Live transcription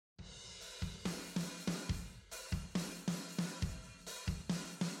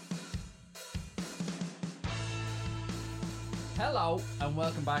Hello and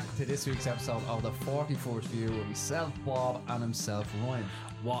welcome back to this week's episode of the 41st View with myself, Bob, and himself, Ryan.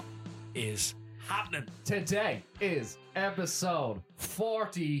 What is happening? Today is episode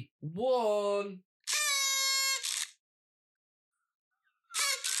 41.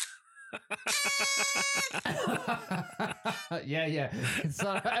 yeah. It's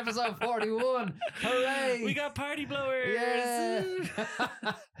episode 41. Hooray! We got party blowers. Yeah.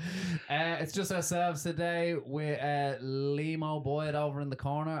 It's just ourselves today with Limo Boyd over in the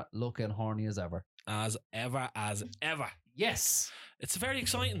corner, looking horny as ever. As ever. Yes, It's very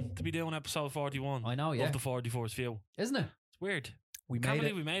exciting to be doing episode 41. I know. Yeah, Of the 44th View. isn't it? It's weird. We Can't made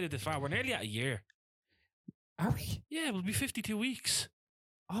believe it. we made it this far. We're nearly at a year. Are we? Yeah, it will be 52 weeks.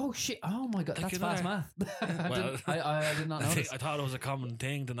 Oh shit! Oh my god, Like that's fast math. I did not notice. I thought it was a common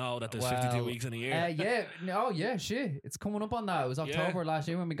thing to know that there's Well, 52 weeks in a year. yeah, shit. It's coming up on that. It was October last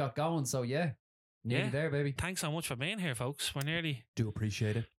year when we got going, so yeah. Nearly there, baby. Thanks so much for being here, folks. We're nearly. Do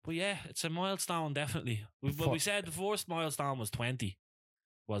appreciate it. But yeah, it's a milestone, definitely. We said the first milestone was 20,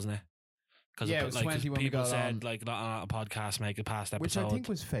 wasn't it? Because Yeah, it was 20 when we people got said, on. like, not on a podcast, make it past episode. Which I think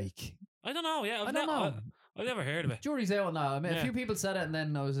was fake. I don't know, yeah. I don't know. I've never heard of it. Jury's out on that. I mean, a Yeah. few people said it, and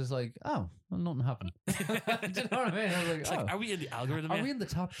then I was just like, "Oh, well, nothing happened." Do you know what I mean? I was like, It's "Oh, like, are we in the algorithm are yet? we in the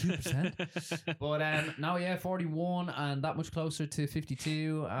top 2%?" But now, yeah, 41, and that much closer to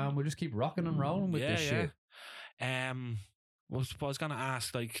 52. We'll just keep rocking and rolling with this shit. I was going to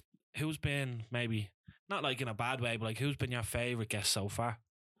ask, like, who's been maybe, not like in a bad way, but like, who's been your favourite guest so far?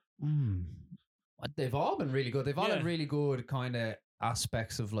 They've all been really good. They've all had Yeah. really good kind of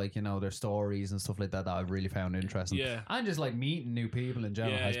aspects of, like, you know, their stories and stuff like that I've really found interesting. Yeah. And just like meeting new people in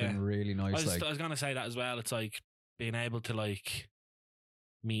general Yeah, has yeah. been really nice. I was going to say that as well. It's like being able to, like,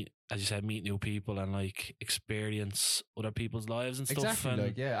 meet, as you said, meet new people and, like, experience other people's lives and stuff. Exactly. And,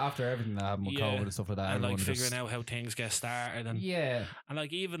 Like, yeah, after everything that happened with Yeah. COVID and stuff like that. and like everyone figuring just- out how things get started and Yeah. and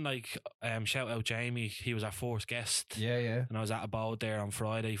like even like shout out Jamie, he was our first guest. Yeah. And I was at a boat there on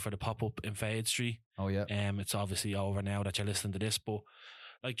Friday for the pop up in Fade Street. Oh, yeah. It's obviously over now that you're listening to this, but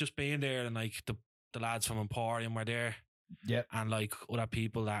like just being there and like the lads from Emporium were there, Yep. and like other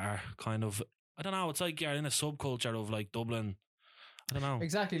people that are kind of, I don't know, it's like you're in a subculture of like Dublin. I don't know.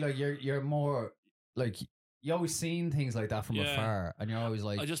 Exactly. Like, you're more like, you always seen things like that from Yeah. afar, and you're always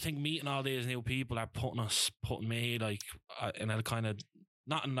like, I just think meeting all these new people are putting me like in a kind of,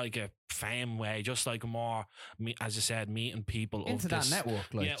 not in like a fame way, just like more, as you said, meeting people into of that this,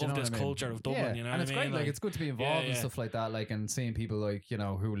 network, like, yeah, do you of know this what I mean? culture of Dublin, Yeah, you know and what it's I great. mean? Like, it's good to be involved and yeah. stuff like that. Like, and seeing people like, you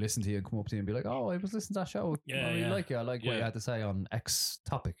know, who listen to you and come up to you and be like, "Oh, I was listening to that show. Yeah, I really yeah. like you. I like what you Yeah. had to say on X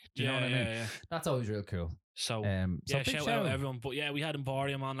topic." Do you know what I mean? Yeah. That's always real cool. So, So yeah, big shout out everyone. But yeah, we had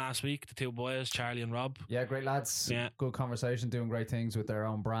Emporium on last week, the two boys, Charlie and Rob. Yeah, great lads. Yeah. Good conversation, doing great things with their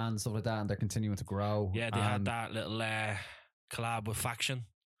own brand, stuff like that, and they're continuing to grow. Yeah, they had And that little collab with Faction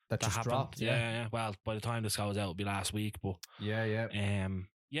that that just happened. dropped. Yeah. Well, by the time this goes out, it'll be last week. But Yeah.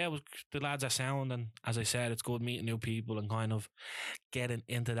 yeah, it was, the lads are sound, and as I said, it's good meeting new people and kind of getting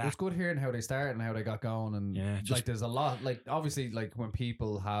into that. It's good hearing how they started and how they got going, and Yeah, like just- there's a lot. Like, obviously, like when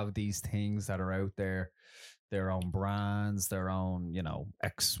people have these things that are out there, their own brands, their own, you know,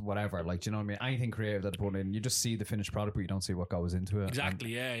 X whatever. Like, do you know what I mean? Anything creative that they put in, you just see the finished product, but you don't see what goes into it.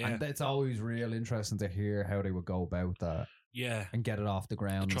 Exactly. And it's always real interesting to hear how they would go about that Yeah. and get it off the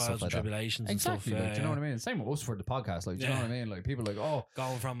ground and Trials stuff and like that. tribulations Exactly. and stuff. Like, do you know what I mean? Same with us for the podcast. Like, do you know Yeah. what I mean? Like, people are like, oh,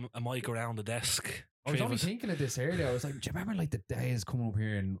 Going from a mic around the desk. I was three of only us. thinking of this earlier. I was like, do you remember like the days coming up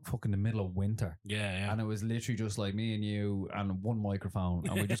here in fucking the middle of winter? Yeah. And it was literally just like me and you and one microphone,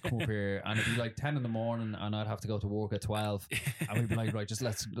 and we just come up here, and it'd be like 10 in the morning, and I'd have to go to work at 12, and we'd be like, right, just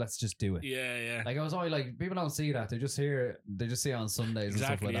let's just do it. Yeah. Like, I was always like, people don't see that; they just see it on Sundays and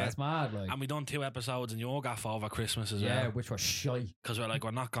stuff Exactly, like yeah. that. It's mad, like, And we done 2 episodes in your gaff over Christmas as yeah, well. which was shy. Because we're like,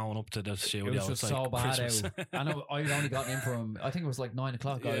 we're not going up to the studio. It was just it's so like bad Christmas. out. I know I'd only gotten in from, I think it was like 9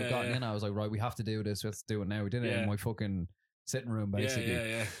 o'clock. I Yeah, had gotten yeah. in. I was like, right, we have to do this. Let's do it now. We did it Yeah. in my fucking sitting room, basically.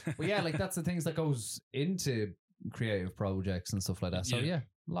 Yeah. But yeah, like that's the things that goes into creative projects and stuff like that. So Yeah. yeah,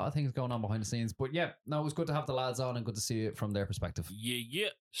 a lot of things going on behind the scenes. But yeah, no, it was good to have the lads on and good to see it from their perspective. Yeah.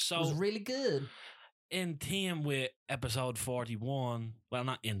 It So was really good. in theme with episode 41, well,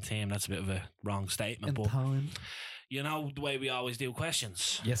 not in theme, that's a bit of a wrong statement, In but time. you know the way we always do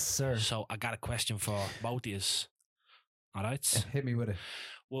questions. Yes, sir. So I got a question for both of yous. All right. Hit me with it.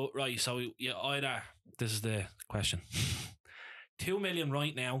 Well, right. So you either, this is the question. 2 million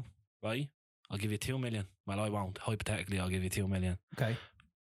right now, right? I'll give you 2 million. Well, I won't. Hypothetically, I'll give you 2 million. Okay.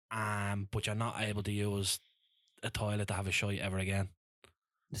 But you're not able to use a toilet to have a shite ever again.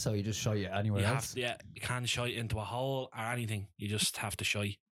 So you just show you anywhere You else? have, you can't shite into a hole or anything. You just have to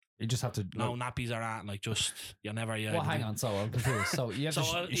shite. You just have to. No, nappies are at like just you're never. Well, hang on. So I'm confused. So you have So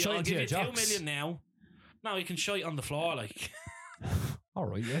to I'll give you 2 million now. No, you can shite on the floor like. All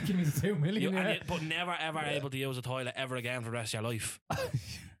right, yeah, give me the 2 million. But never ever able to use a toilet ever again for the rest of your life.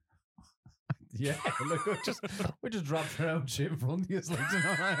 Yeah, look, we just dropped around shit in front of you, like, you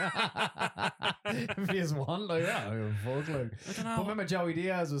know, if you just want, like, yeah, fuck, like. I don't know. But remember, Joey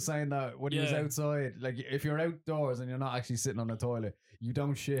Diaz was saying that when he was outside, like, if you're outdoors and you're not actually sitting on the toilet, you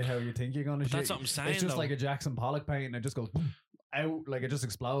don't shit how you think you're gonna shit. That's what I'm saying. It's just though. like a Jackson Pollock painting; it just goes out, like it just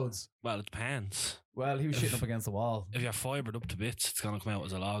explodes. Well, it depends. Well, he was shitting up against the wall. If you're fibred up to bits, it's gonna come out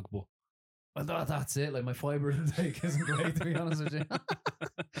as a log. But Well, that's it. Like my fibre intake isn't great, to be honest with you.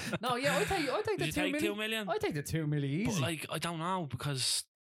 No, yeah, I take did the you 2 take million. 2 million? I take the 2 million But easy. like, I don't know because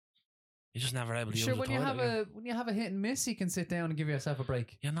you're just never able to Sure, use when a you toilet. have when you have a hit and miss, you can sit down and give yourself a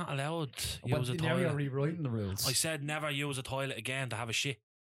break. You're not allowed to But use a now you're toilet. rewriting the rules. I said never use a toilet again to have a shit.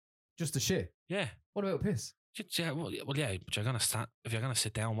 Just the shit. Yeah. What about piss? Yeah, well, yeah, but you're gonna stand. If you're gonna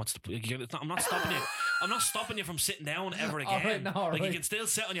sit down, what's the? I'm not stopping you. I'm not stopping you from sitting down ever again. All right, no, all like you right. can still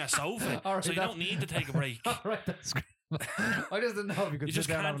sit on your sofa, All right, so you don't need to take a break. All right, that's great. I just didn't know if you could You sit just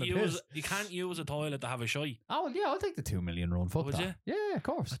down can't having a use. piss. You can't use a toilet to have a shite. Oh, well, yeah, I'll take the 2 million run. Fuck Would that. you? Yeah, of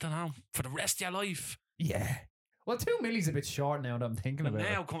course. I don't know for the rest of your life. Yeah. Well, 2 million's a bit short now that I'm thinking But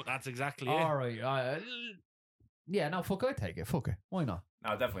about now, it. that's exactly it. All right. Yeah, no, fuck, I take it. Fuck it. Why not?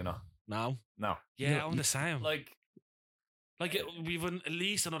 No, definitely not. No. No. Yeah, You- I'm the same. Like, We've at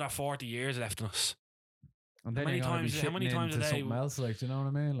least another 40 years left in us. And then many you're gonna be times- how many shitting times a into day something else, like, do you know what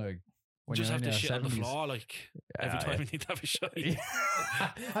I mean? Like, when Just you're have in to your shit on the 70s. floor, like every time we need to have a shite.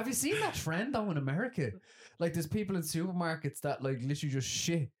 Yeah. Have you seen that trend though in America? Like, there's people in supermarkets that like literally just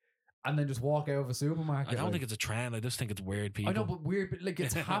shit and then just walk out of a supermarket. I don't like. think it's a trend. I just think it's weird people. I know, but weird. But like,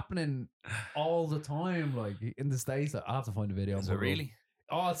 it's happening all the time. Like in the States, I have to find a video. is and it put it up. really?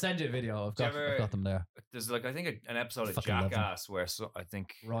 Oh, I'll send you a video. I've Do you got, ever- I've got them there. There's like, I think an episode of Fucking love them. Jackass where I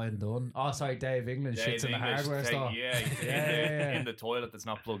think Ryan Dunn. Oh, sorry, Dave England Dave shits in the English hardware store. Yeah, Yeah. in the toilet that's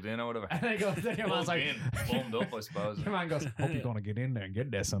not plugged in or whatever. And then your man's Plugged like, in, plumbed up, I suppose. your man goes, hope you're gonna get in there and get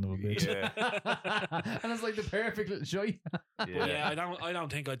that son of a bitch. Yeah. And it's like the perfect little shite. Yeah, I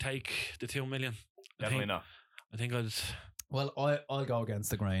don't think I'd take the 2 million. Definitely not. I think I'd. Well, I'll go against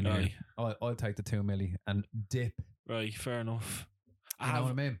the grain. Right. I'll take the 2 million and dip. Right, fair enough. You know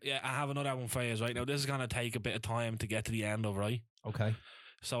what I mean? Yeah, I have another one for you right now. This is gonna take a bit of time to get to the end of, right? Okay.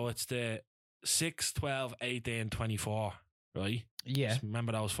 So it's the 6, 12, 18, 24, right? Yeah. Just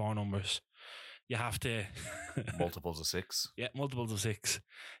remember those 4 numbers. You have to Multiples of 6. Yeah, multiples of 6.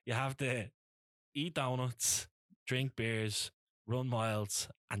 You have to eat donuts, drink beers, run miles,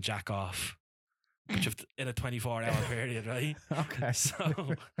 and jack off. Which in a 24-hour period, right? Okay.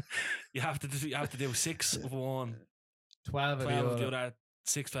 So you have to do 6 of one, 12 of 12 the of the other. other,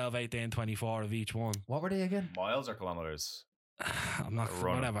 6, 12, 18, 24 of each one. What were they again? Miles or kilometers? I'm not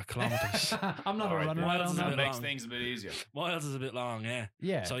Running. whatever kilometers. I'm not All a right, runner. then. I don't Miles is a know. That bit makes long. things a bit easier. Miles is a bit long, yeah.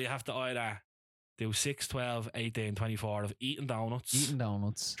 Yeah. So you have to either do 6, 12, 18, 24 of eating donuts, Eating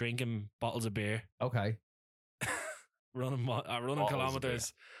donuts. drinking bottles of beer, Okay. running Bottles of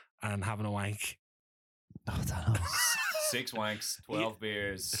kilometers, and having a wank. Oh, I don't know. 6 wanks, 12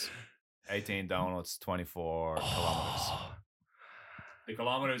 beers, 18 donuts, 24 kilometers. The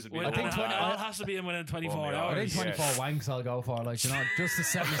kilometers would be Well, I think it 20 all has to be in within 24 Oh my God. I hours. think 24 wanks I'll go for, like, you know, just to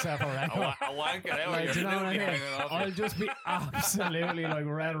set myself a record. I wank it out. Like, You're do you know what I literally mean? hanging off I'll it. just be absolutely like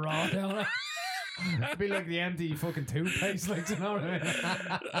red raw down there. It'd be like the empty fucking toothpaste, like, do you know what I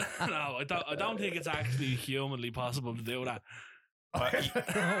mean? No, I don't think it's actually humanly possible to do that.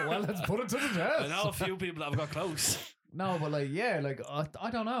 Well, let's put it to the test. I know a few people that have got close. No, but like, yeah, like, I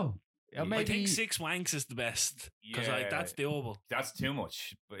don't know. Maybe I think 6 wanks is the best because Yeah. like that's doable That's too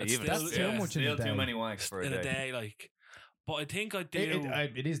much. But That's even still- That's too much in a still day. too many wanks for in a a day. day. Like, but I think I do.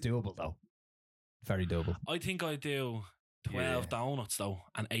 it is doable though. Very doable. I think I do 12 Yeah. donuts though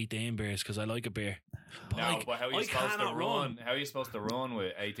and 18 beers because I like a beer. But No, like, but how are you I supposed to cannot run? How are you supposed to run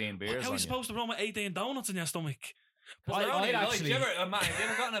with 18 beers How are on you supposed to run with 18 donuts in your stomach? Because they're I'd only like, actually- you ever, man, you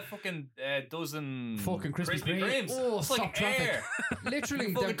ever gotten a fucking dozen Fucking Krispy Kreme? Kremes? Oh, it's stop like traffic. air. Literally,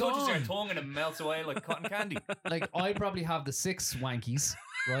 You they're fucking touches your gone. tongue and it melts away like cotton candy. Like, I probably have the 6 wankies,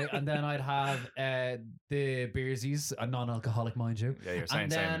 right? And then I'd have the beersies, a non-alcoholic, mind you. Yeah, you're saying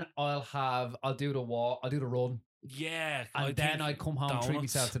And then I'll do the walk, I'll do the run, Yeah. and then I'd come home, treat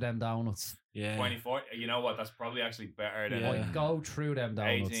donuts. myself to them donuts. Yeah. 24. You know what? That's probably actually better than Yeah. I'd go through them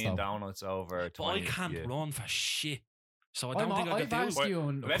donuts. 18 though. donuts over But I 20. can't yeah. run for shit. So I don't think I I've could asked do. you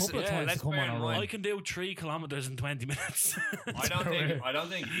a Let's- couple of yeah, times to let's come bear on in a mind- run. I can do 3 kilometers in 20 minutes. I don't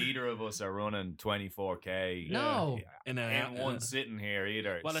think either of us are running 24k. No. in in one sitting here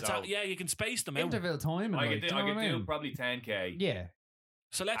either. Well, it's so yeah, you can space them out. Interval time. I like, could do do, you I know could what I do mean? probably 10k. Yeah.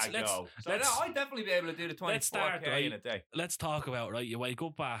 So let's So let's I'd definitely be able to do the 24k let's start, right? in a day. let's talk about right. You wake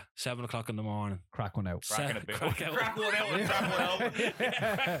up at 7 o'clock in the morning. Crack one out. Cracking a bit. Crack out. Crack one out and crack one open.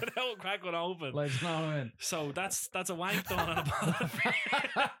 Yeah, crack it out, crack one open. Like, you know what I mean? So that's a wank done on a ball.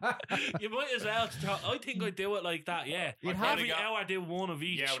 You might as well. I think I'd do it like that. Yeah, You'd have every to go- hour do one of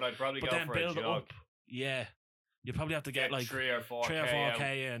each. Yeah, but I'd probably but go then for build a it jog. up. Yeah, you probably have to get like 3 or 4k. 3 or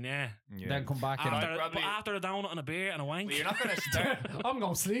 4k in. Yeah, Yeah. Then come back in. I'd after, probably- but after a donut and a beer and a wank. Well, you're not going to start. I'm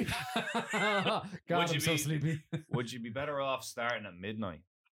going to sleep. God, Would I'm you so be- sleepy. Would you be better off starting at midnight?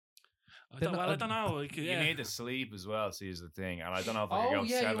 I don't know. Like, yeah. You need to sleep as well. See, is the thing, and I don't know if I could Oh, go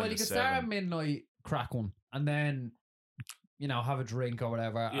yeah. 7 Well, to you can 7. start at midnight, crack one, and then, have a drink or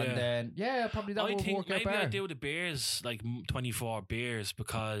whatever. Yeah. And then, probably that I will think work out maybe I better. do the beers like 24 beers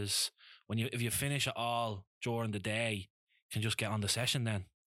because if you finish it all during the day, you can just get on the session then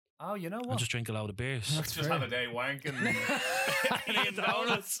Oh, you know and what? just drink a load of beers. That's Just fair. have a day wanking. Eating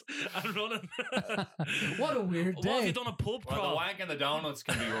donuts and running. What a weird What have you day. done a pub Well, crawl? the wank and the donuts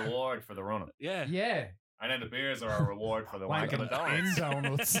can be reward for the running, Yeah. Yeah. and then the beers are a reward for the wank and the Wanking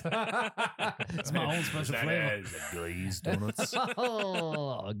donuts. in donuts. It's my own special That flavour. is the glazed donuts.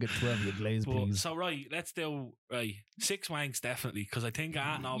 Oh, a good 12 you glaze, But, please. so right, let's do 6 wanks definitely because I think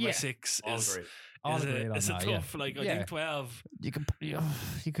adding over Yeah. 6 All is great. I'll is agree on a that, tough. yeah. Like I Yeah. think 12. You can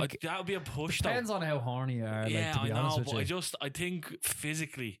Like, that would be a push. Though. depends on how horny you are. Yeah, like, to be I honest know, with but you. I think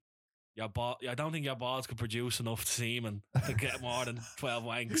physically, I don't think your balls could produce enough semen to get more than 12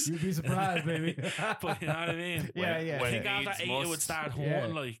 wanks. You'd be surprised, baby. But you know what I mean? Yeah, When- yeah. I when think after needs 8 it would must. start Yeah.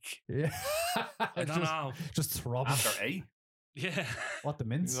 hurting. Like Yeah. I don't know. Just throbbing. After 8, Yeah. What the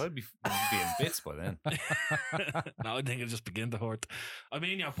mince? I'd be in bits by then. No, I think it'll just begin to hurt. I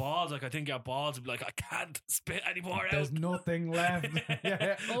mean, your balls. Like I think your balls would be like, I can't spit anymore out. There's nothing left.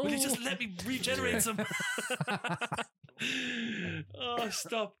 Yeah. Will you just let me regenerate some? Oh,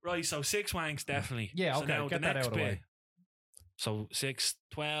 stop. Right, so 6 wanks definitely. Yeah, So okay, now get the that next out of the bit. way. So 6,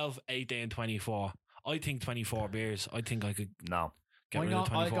 12, 18, 24. I think 24 beers. I think I could No. get Why rid of not?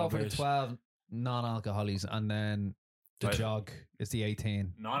 24 I'll go for the beers. 12 non-alcoholics, and then the Right. jog is the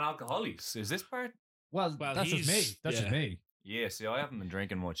 18. Non-alcoholics. Is this part? Well, Well, that's just me. he's- That's just yeah. me. Yeah, see, I haven't been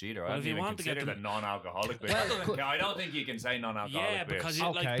drinking much either. Well, I if haven't you even want to get considered the- the non-alcoholic beer. Well, That doesn't could- count. I don't think you can say non-alcoholic Yeah, because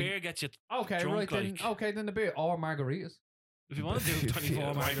beers. like Okay. beer gets you. Okay, Drunk, right then. like. Okay, then the beer or margaritas. If you want to do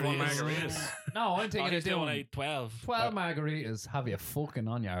 24 24 margaritas, margaritas. No, I'm oh, thinking he's of doing doing 8, 12. 12 margaritas. Have you fucking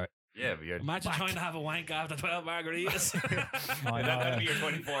on your? Yeah, but you're... Imagine trying to have a wank after 12 margaritas. I know, That'd be yeah. your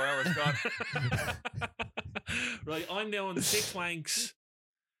 24 hours gone. Right, I'm doing 6 wanks,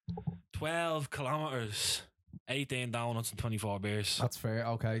 12 kilometers, 18 donuts, and 24 beers. That's fair.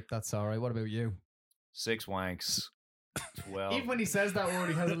 Okay, that's all right. What about you? 6 wanks. 12. Even when he says that word,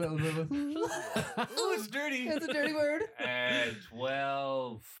 he has a little bit of a. Oh, it's dirty. It's a dirty word.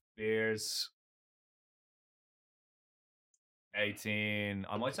 12 beers. 18.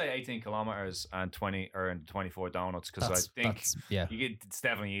 I might say 18 kilometers and 24 donuts because I think yeah. it's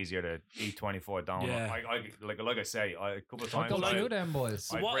definitely easier to eat 24 donuts. Yeah. Like I say, a couple of I'll times go like- through them, boys.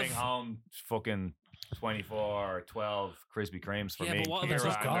 So I what bring if- home fucking 24 or 12 Krispy Kremes for Yeah, me. but what if Kira, it's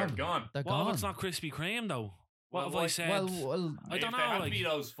just and they're gone? gone. They're What if gone. it's not Krispy Kreme though? What if Well, I said well, I don't If know, they have like- to be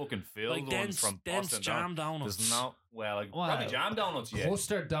those fucking filled like ones dense, from dense Boston jam down. donuts? There's no Well, probably jam donuts, yeah.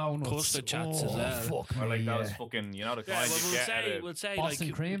 custard donuts, Custard chats oh, as well. Fuck Or me, like those yeah. fucking, you know, the Yeah, kind well, you get at a- we'll say Boston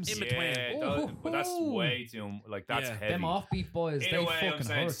like creams? in between. Yeah, but that's Ooh. way too, like, that's Yeah. heavy. Them offbeat boys, Either they way, I'm fucking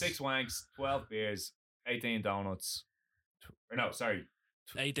saying hurt. 6 wanks, 12 beers, 18 donuts. Or no, sorry,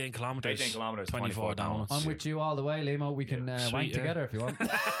 18 kilometers, 18 kilometers, 24 donuts. I'm with you all the way, Limo. We can Sweet, wank yeah. together if you want.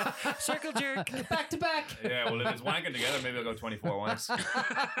 Circle jerk. Back to back. Yeah, well, if it's wanking together, maybe I'll go 24 wanks.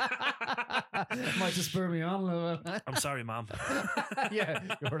 Might just spur me on a little bit. I'm sorry, mom. Yeah,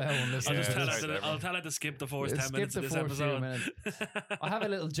 you're that one. I'll Listen, just Yeah, tell her. sorry, I'll tell her to skip the first 10 skip minutes the of this first few episode. minutes. I have a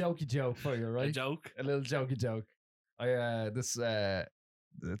little jokey joke for you, A right? joke. A little jokey joke. It's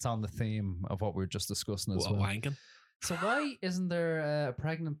on the theme of what we were just discussing as What, well. wanking? So why isn't there a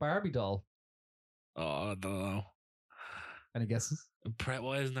pregnant Barbie doll? Oh, I don't know. Any guesses?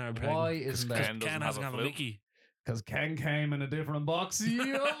 Why isn't there a pregnant? Why isn't there? Ken doesn't Ken have hasn't a have a flu. Mickey. Because Ken came in a different box. He's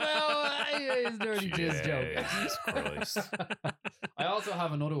dirty jizz Jesus joke. Christ. I also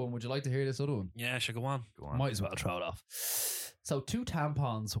have another one. Would you like to hear this other one? Yeah, sure, go on. Go on. Might as well throw it off. So 2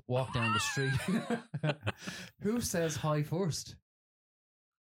 tampons walk down the street. Who says hi first?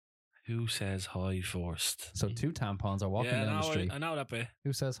 Who says hi first? So 2 tampons are walking down the street. I know that bit.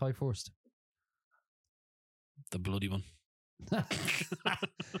 Who says hi first? The bloody one.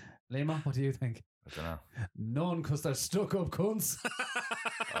 Lima, what do you think? I don't know. None, because they're stuck up cunts.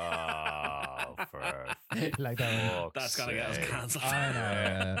 Oh, for Like that one. fuck's That's gotta get us sake. cancelled. I know.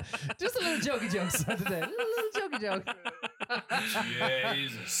 Yeah. Just a little jokey joke today. A little jokey joke.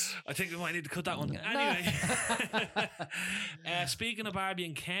 Jesus. I think we might need to cut that one. No. Anyway, speaking of Barbie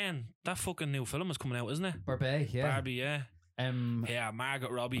and Ken, that fucking new film is coming out, isn't it? Barbie, yeah. Barbie, yeah. Yeah, Margot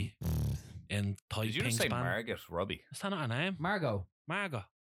Robbie in tight Did you pink just say span. Margaret Robbie? Is that not her name? Margot. Margot.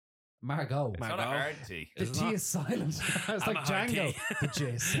 Margot. It's not a Margot. hard T. The Is it T not? is silent. It's I'm like a hard Django. T. The J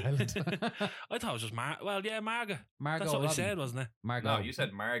is silent. I thought it was just Well, yeah, Margot. Margot. That's what we Robbie. said, wasn't it? Margot. No, you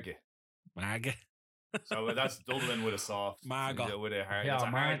said Margaret. Margot. So that's Dublin with a soft. Margot. With a hard. Yeah, it's a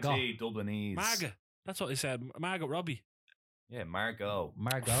hard Margot. T, Dublinese. Margot. That's what he said. Margot Robbie. Yeah, Margot.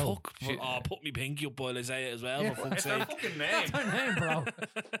 Margot. Fuck. Shit. Oh, put me pinky up while I say it as well, Yeah. for fuck's It's their sake. fucking That's name. her name, bro.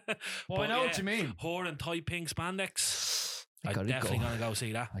 Well, I know what you mean. Her in tight pink spandex. I I'm gotta definitely go. going to go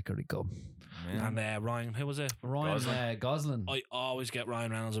see that. I gotta go. Yeah. And Ryan, who was it? Ryan Gosling. Gosling. I always get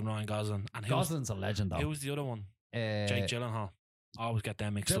Ryan Reynolds and Ryan Gosling. And who was, Gosling's a legend, though. who was the other one? Uh, Jake Gyllenhaal. I always get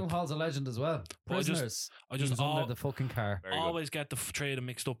them mixed up. Gyllenhaal's a legend as well. But I just- Prisoners. I He just was under the fucking car. Very good. always get the three of them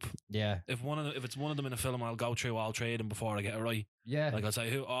mixed up. Yeah. If it's one of them in a film, I'll go through all three of them before I get it right. Yeah. Like I'll say,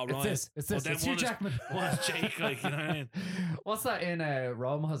 who? Oh, it's Ryan. this. It's But this. then It's Hugh one is- Jackman. One is Jake, like, you know what I mean? What's that in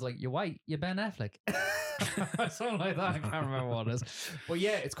Rome? Has like, you white, you Ben Affleck. Something like that. I can't remember what it is. But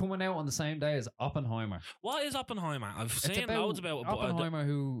yeah, it's coming out on the same day as Oppenheimer. What is Oppenheimer? I've It's seen loads about it, but I don't- Oppenheimer,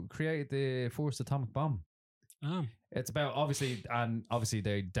 who created the first atomic bomb. Oh. It's about obviously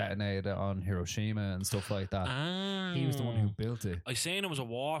they detonated it on Hiroshima and stuff like that. He was the one who built it. I seen it was a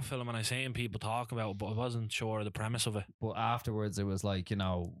war film, and I seen people talk about it, but I wasn't sure of the premise of it. But afterwards, it was like,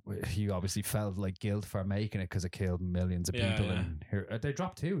 he obviously felt like guilt for making it because it killed millions of Yeah, people. yeah. And they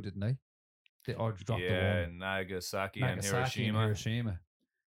dropped 2, didn't they? Or dropped Yeah, the one. Nagasaki, Nagasaki and Hiroshima.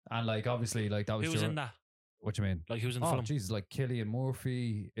 And like obviously, like that was. Who was in that? What you mean? Like, who's in the Oh film? Jesus! Like Cillian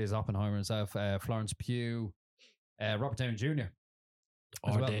Murphy is Oppenheimer himself. Florence Pugh, Robert Downey Jr.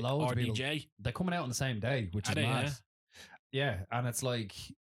 as well, loads of people. RDJ. They're coming out on the same day, which Are is they, mad. Yeah, and it's like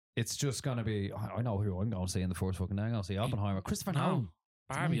it's just gonna be. I know who I'm going to see in the first fucking day. I'm going to see Oppenheimer. Christopher No. Nolan,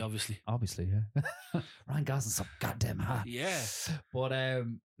 Barbie, me. obviously. obviously. Yeah, Ryan Gosling's so goddamn hot. Yeah. But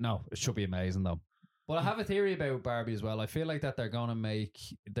no, it should be amazing though. But I have a theory about Barbie as well. I feel like that they're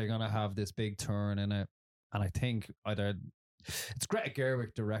gonna have this big turn in it, and I think it's Greta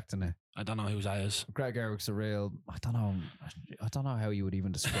Gerwig directing it. I don't know whose that is. Greta Gerwig's a real. I don't know how you would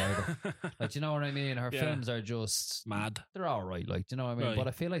even describe it. Like, you know what I mean? Her Yeah. films are just Mad. they're all right. Like, do you know what I mean? Right. But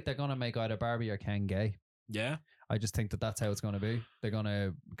I feel like they're gonna make either Barbie or Ken gay. Yeah. I just think that that's how it's gonna be. They're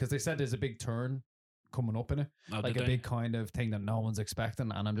gonna because they said there's a big turn coming up in it, Oh, like did a they? big kind of thing that no one's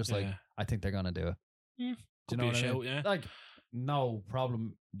expecting, and I'm just like, Yeah. I think they're gonna do it. Hmm. Do Could you know be a what I shout, mean? yeah. Like, no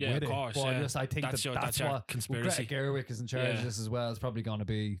problem Yeah, with of it. course, But yeah. I think That's that's your what conspiracy. Greta Gerwig is in charge Yeah. of this as well. It's probably gonna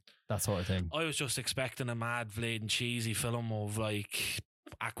be that sort of thing. I was just expecting a mad, bleeding, cheesy film of like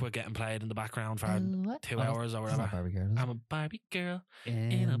Aqua getting played in the background for 2 hours or It's not whatever. Barbie girl, is I'm a Barbie girl, it?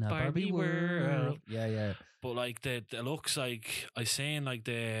 in a Barbie world. Yeah, yeah. but like the looks like I seen like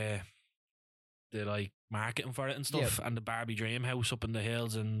the like marketing for it and stuff, and the Barbie Dream House up in the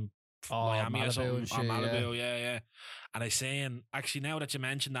hills in Miami Malibu or something. and shit, or Malibu, yeah. And I seen actually now that you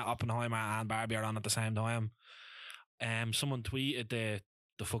mentioned that Oppenheimer and Barbie are on at the same time, someone tweeted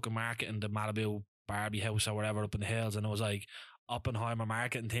the fucking marketing, the Malibu Barbie house or whatever up in the hills, and it was like, Oppenheimer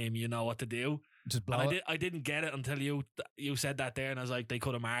marketing team, you know what to do. Just blow And it. I didn't get it until you said that there, and I was like, they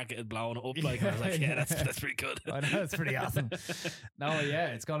could have marketed blowing it up. Like, I was like, yeah, that's pretty good. I know, that's pretty awesome. No, yeah,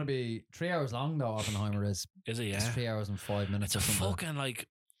 it's gonna be 3 hours long though. Oppenheimer is. Is it? It's Yeah. 3 hours and 5 minutes. It's a or something. fucking like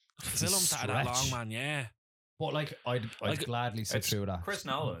It's a films that are that long, stretch. man. Yeah. But like, I'd Like, gladly sit It's through that. Chris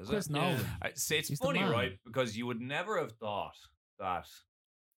Nolan, is Chris it? Nolan. See, it's He's the funny, man. right? Because you would never have thought that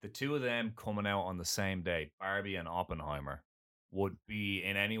the two of them coming out on the same day, Barbie and Oppenheimer, would be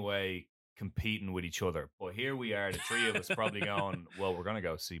in any way competing with each other. But here we are, the three of us probably going, well, we're going to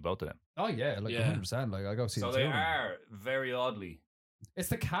go see both of them. Oh yeah, like Yeah. 100%. Like I go see. So the they two of them. are very oddly. It's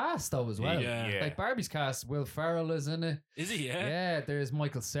the cast though as well. Yeah. Like Barbie's cast, Will Ferrell is in it. Is he? Yeah, Yeah. there's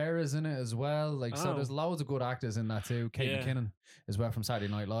Michael Cera's in it as well. Like, so Oh. there's loads of good actors in that too. Kate Yeah. McKinnon as well from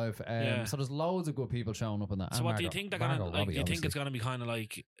Saturday Night Live. Yeah. So there's loads of good people showing up in that. So And what do you Margot- think they're gonna Margot like? Robbie, Do you think it's obviously. gonna be kind of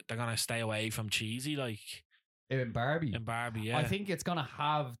like they're gonna stay away from cheesy, like in Barbie? in Barbie? Yeah. I think it's gonna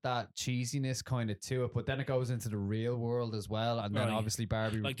have that cheesiness kind of to it, but then it goes into the real world as well, and then Right. obviously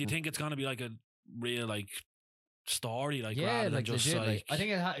Barbie. Like, do you think it's gonna be like a real like story, like yeah, rather than like just legit. like I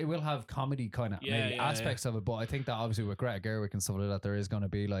think it will have comedy kind of Yeah, maybe yeah, aspects of it, but I think that obviously with Greta Gerwig and stuff like that, there is going to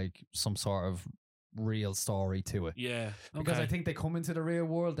be like some sort of real story to it. yeah, Because okay. I think they come into the real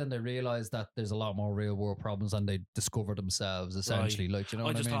world and they realize that there's a lot more real world problems and they discover themselves essentially. Like, you know I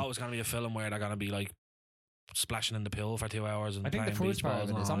what just I mean? thought it was going to be a film where they're going to be like splashing in the pool for 2 hours and I think the playing first beach part balls of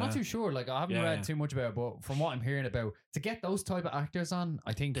it and is. all I'm not that. too sure. Like, I haven't Yeah, read yeah. too much about it, but from what I'm hearing about, to get those type of actors on,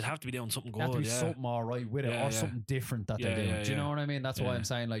 I think They'd have to be doing something there have to good. be Yeah, something all right with it, Yeah, or yeah. something different that they're Yeah, doing. yeah, Do you know yeah. what I mean? That's why Yeah. I'm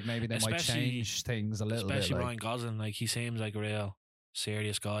saying like maybe they might Especially- change things a little bit. especially Like, Ryan Gosling. Like he seems like a real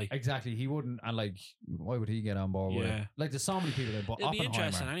serious guy. exactly, he wouldn't, and like, why would he get on board with it? Yeah. Like, there's so many people in, but It'll be Oppenheimer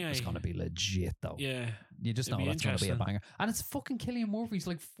interesting anyway. is going to be legit though. Yeah, You just It'll know be that's going to be a interesting. banger, and it's fucking Cillian Murphy's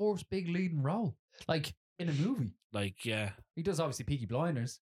like first big leading role, like in a movie. like yeah, He does obviously Peaky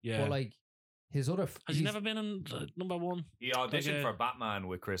Blinders, yeah. but like his other, Has he never been in number one? He auditioned Like, for Batman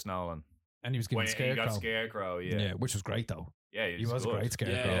with Chris Nolan. and he was given When he Scarecrow. got Scarecrow, yeah. which was great though. Yeah, He was a good. great Yeah,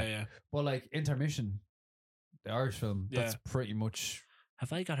 Scarecrow. yeah, yeah. But like Intermission, the Irish film, that's Yeah. pretty much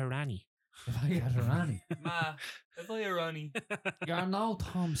Have I got a Rani? if I had a Rani. Ma, if I were Ronnie. You're no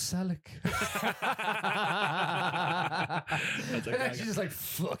Tom Selleck. okay. She's just like,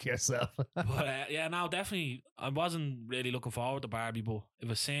 fuck yourself. But yeah, no, definitely. I wasn't really looking forward to Barbie, but if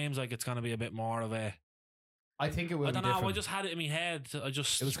it seems like it's going to be a bit more of a, I think it will I be don't know. I different. just had it in my head. I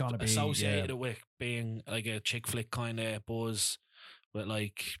just It was gonna be, associated yeah. it with being like a chick flick kind of buzz with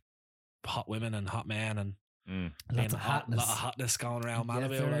like hot women and hot men and Lots of a lot hotness. of hotness going around Yeah,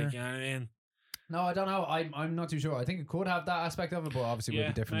 Malibu. fair. Like, you know what I mean? No, I don't know. I'm not too sure. I think it could have that aspect of it, but obviously will Yeah,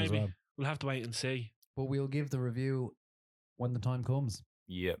 be different maybe. as well. We'll have to wait and see. But we'll give the review when the time comes.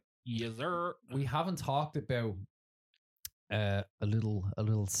 Yep. Yes, sir. We haven't talked about a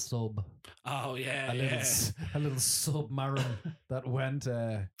little sub, Oh yeah, a little submarine that went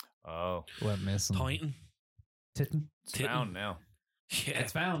Oh, missing. Pointing. Titten. it's Titting. found now. Yeah,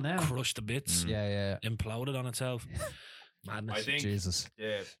 It's found now. crushed to bits, Yeah. imploded on itself. Madness. I think Jesus.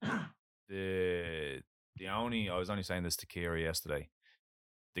 the only I was only saying this to Kira yesterday.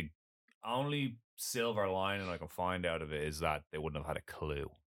 The only silver lining I can find out of it is that they wouldn't have had a clue.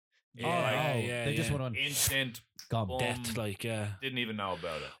 They just went on Instant gone. boom. death. Like Didn't even know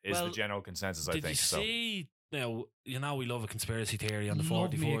about it. Is Well, the general consensus? I did think you so. see? Now you know we love a conspiracy theory on the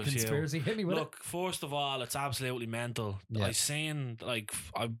Love me a 44th. conspiracy. Hit me with Look, first of all, it's absolutely mental. Yeah. I seen like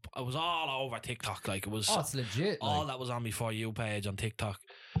I was all over TikTok. Like it was it. Oh, it's legit. all Like, that was on my For You page on TikTok,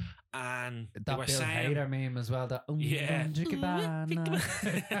 and they that were Bill saying, Hader meme as well. That Yeah.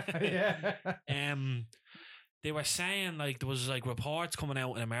 yeah. they were saying like there was like reports coming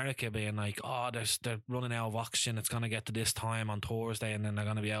out in America being like, oh, they're running out of oxygen. It's gonna get to this time on Thursday, and then they're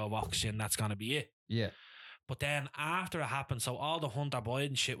gonna be out of oxygen. That's gonna be it. Yeah. But then after it happened, so all the Hunter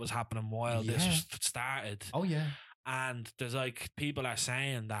Biden shit was happening while this Yeah. was started, Oh yeah. and there's like people are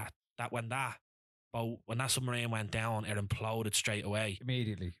saying that when that submarine went down, it imploded straight away.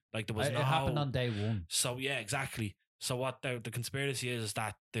 Immediately. Like there was It no. happened on day one. So yeah, exactly. So what the conspiracy is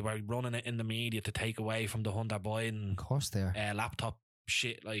that they were running it in the media to take away from the Hunter Biden Of course they are. laptop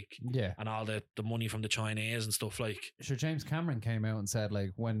shit, like, Yeah. and all the money from the Chinese and stuff. Like, Sure, James Cameron came out and said like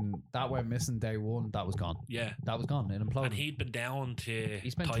when that went missing day one, that was gone. yeah. That was gone. It imploded. And he'd been down to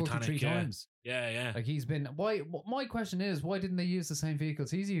He's been Titanic 33 yeah. times. Yeah. Like he's been. Why? My question is, why didn't they use the same vehicles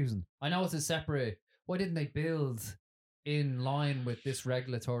he's using? I know it's a separate. Why didn't they build in line with this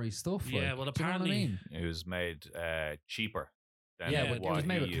regulatory stuff? Yeah, like, well, do you know what I apparently- mean? It was made cheaper. Than Yeah, Yeah, but it what was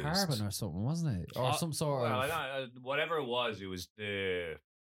made he with used. carbon or something, wasn't it? Or Oh, some sort Well, of. whatever it was the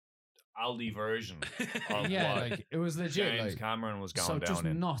Aldi version of Yeah, what like it was legit. James Like Cameron was going so, down just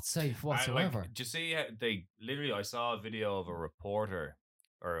in. not safe And, like, whatsoever. do you see how they literally? I saw a video of a reporter,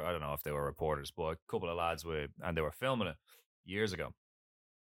 or I don't know if they were reporters, but a couple of lads and they were filming it years ago,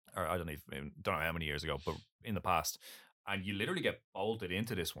 or I don't know how many years ago, but in the past. And you literally get bolted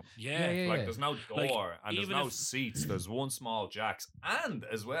into this one. Yeah. Yeah. Like there's no door Like, and there's even no if- seats. There's one small jacks, and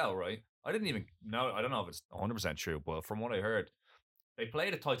as well, right? I didn't even know. I don't know if it's 100% true, but from what I heard, they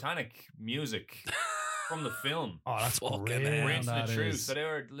played the Titanic music from the film. Oh, that's Fucking great. hell. Rinsing that it through. is. So they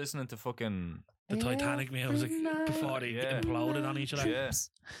were listening to fucking The Titanic music before they Yeah. imploded on each other. Yeah.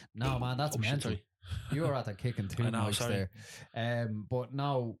 No, man, that's Oh, shit, mental. sorry. You were at that kicking two I know, mics sorry. there. But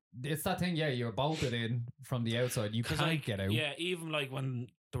no, it's that thing. Yeah, you're bolted in from the outside. You 'Cause, can't like, get out. Yeah, even like when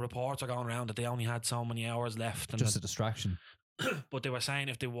the reports are going around that they only had so many hours left, and Just a distraction. but they were saying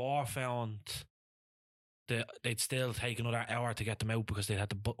if they were found, they'd still take another hour to get them out because they had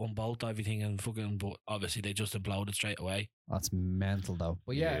to unbolt everything and fucking. But obviously they just imploded straight away. That's mental though.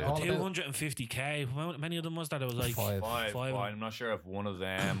 But yeah, Yeah. all about 250k. How many of them was that? It was like five. Five. Five. I'm not sure if one of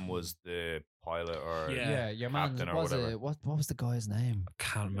them was the pilot or Yeah. Yeah, your man captain or was whatever. it? What was the guy's name?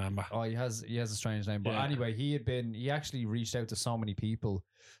 can't remember. Oh, he has a strange name. But Yeah. anyway, he actually reached out to so many people.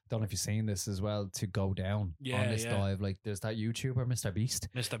 Don't know if you've seen this as well, to go down Yeah, on this yeah. dive. Like there's that YouTuber, Mr. Beast.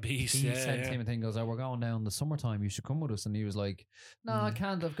 Mr. Beast. He Yeah, sent yeah. him a thing, goes, "Oh, we're going down in the summertime. You should come with us." And he was like, "No, I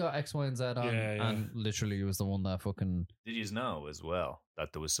can't. I've got X, Y, and Z on." Yeah, yeah. And literally, he was the one that fucking Did you know as well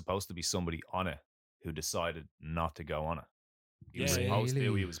that there was supposed to be somebody on it who decided not to go on it? He was Yeah, supposed to.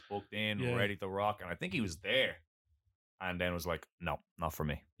 really? He was booked in, Yeah. ready to rock, and I think he was there. And then was like, "No, not for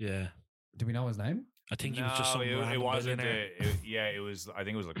me." Yeah. Do we know his name? I think he was just some it random wasn't. billionaire. It was. I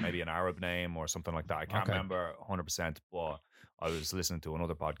think it was like maybe an Arab name or something like that. I can't Okay. remember 100%, but I was listening to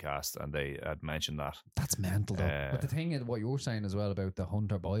another podcast and they had mentioned that. That's mental though. But the thing is, what you were saying as well about the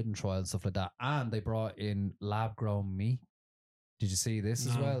Hunter Biden trial and stuff like that, and they brought in lab grown meat. Did you see this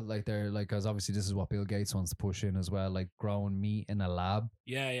as No. well? Like they're like, because obviously this is what Bill Gates wants to push in as well, like growing meat in a lab.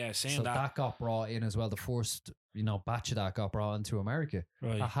 Yeah, saying So that. that got brought in as well. The first, batch of that got brought into America.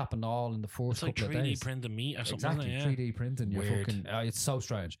 Right. That happened all in the first It's like couple 3D of days. printing meat or something. Exactly, Isn't it? 3D printing. You're Weird. fucking. It's so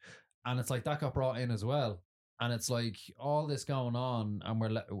strange, and it's like that got brought in as well. And it's like all this going on,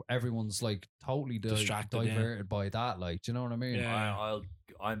 and everyone's like totally Distracted, yeah. diverted by that. Like, do you know what I mean? Yeah.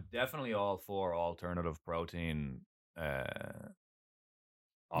 I'm definitely all for alternative protein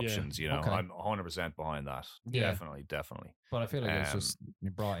options. You know, okay. I'm 100% behind that. Yeah. Definitely. But I feel like it's Um, just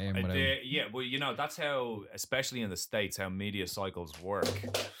you brought in without. Yeah, well, that's how, especially in the States, how media cycles work.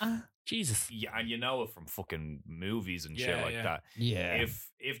 Jesus. Yeah, and you know it from fucking movies and shit Yeah, like yeah. that. Yeah.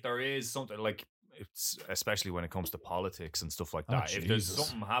 If there is something like, it's especially when it comes to politics and stuff like Oh, that, if there's Jesus.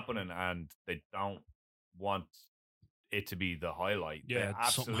 something happening and they don't want it to be the highlight, Yeah, then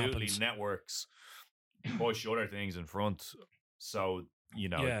something absolutely happens. networks push other things in front. So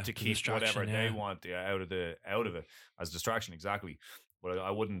Yeah, to the keep whatever distraction, they yeah. want out of it as distraction, exactly. But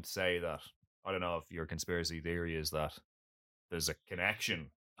I wouldn't say that. I don't know if your conspiracy theory is that there's a connection.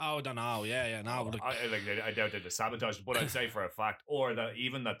 Oh, I don't know. Yeah. No, but I doubt they'd have sabotaged, but I'd say for a fact, or that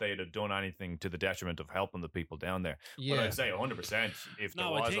even that they'd have done anything to the detriment of helping the people down there. But Yeah. I'd say 100% if there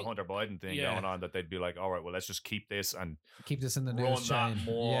No, I was think- a Hunter Biden thing yeah. going on, that they'd be like, all right, well, let's just keep this and Keep this in the run news that chain.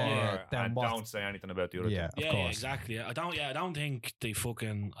 more, Yeah. Then and what? don't say anything about the other Yeah. thing. Of course. exactly. I don't think they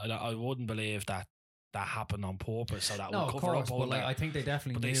fucking. I wouldn't believe that happened on purpose, so that No, would of cover course. up all But like, that. I think they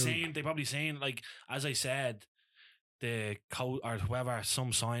definitely But knew. they probably saying, like, as I said, the code or whoever,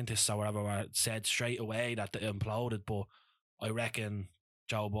 some scientists or whatever said straight away that it imploded. But I reckon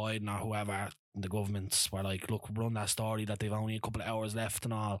Joe Biden or whoever in the governments were like, look, run that story that they've only a couple of hours left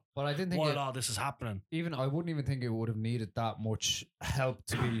and all. But I didn't think While it, all this is happening. even I wouldn't even think it would have needed that much help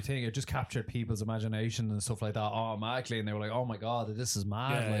to be a thing. It just captured people's imagination and stuff like that automatically, and they were like, "Oh my god, this is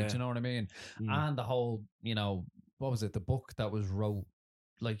mad!" Yeah, like, yeah. do you know what I mean? Mm. And the whole, what was it? The book that was wrote,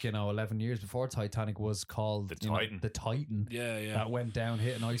 11 years before Titanic was called The Titan. The Titan. Yeah. That went down,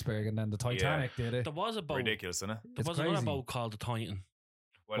 hit an iceberg, and then the Titanic did it. There was a boat. Ridiculous, isn't it? There It's was another crazy. boat called the Titan.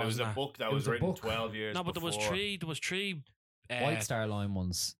 Well, it was a Wasn't it? book that It was was a written book. 12 years No, but there was before. three White Star Line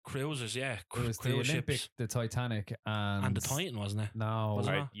ones. cruisers, yeah. It was the Cruise Olympic, ships. the Titanic, And the Titan, wasn't it? No, Was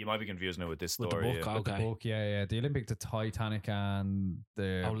it Right, not? you might be confusing it with this With the story. book, yeah. oh. With the Okay. book, yeah. The Olympic, the Titanic, and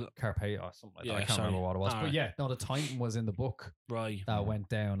the Oh, Carpathia or something like that. yeah, I can't sorry. remember what it was. But Alright. yeah, no, the Titan was in the book Right. that went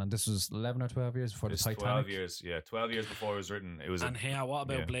down, and this was 11 or 12 years before It's the 12 Titanic. years, 12 years before it was written. It was And here, what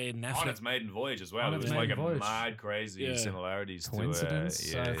about yeah. Blade on Netflix? its maiden voyage as well. On It its was like a maiden voyage. mad, crazy Yeah. similarities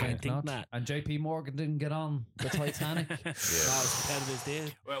Coincidence? to I yeah. I think think not. not. And JP Morgan didn't get on the Titanic. Not as competitive as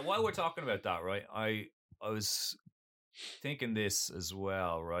they. Well, while we're talking about that, right? I was thinking this as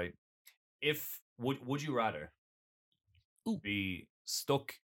well, right? If would you rather Ooh. be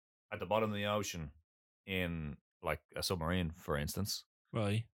stuck at the bottom of the ocean in like a submarine, for instance,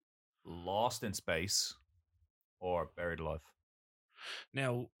 Right. lost in space, or buried alive?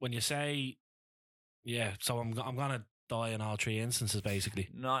 Now, when you say, yeah, so I'm gonna die in all three instances, basically.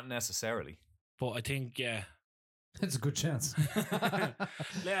 Not necessarily. But I think, yeah. It's a good chance.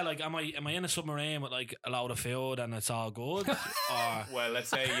 Yeah, like, am I in a submarine with like a load of food and it's all good? Or Well, let's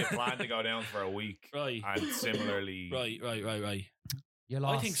say you plan to go down for a week, right, and similarly, right. You I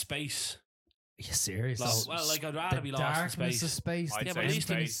lost. think space. Are you serious? Well, like, I'd rather the be lost in darkness space. of space. I'd Yeah, the but at say least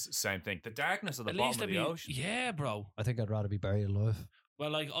in- space, same thing. The darkness of the At bottom least of I'd the be, ocean. yeah, bro. I think I'd rather be buried alive. Well,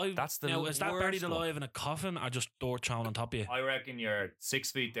 like That's the now is that worst buried one. alive in a coffin or just door thrown on top of you? I reckon you're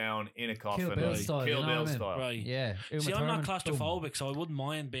 6 feet down in a coffin. Kill Bill like, style, Kill you know Bill what I mean? style. Right. Yeah. See, Uma I'm not Thurman, boom. claustrophobic, so I wouldn't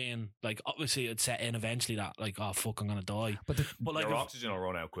mind being like. Obviously, it'd set in eventually that like, oh fuck, I'm gonna die. But But like, Your if- oxygen will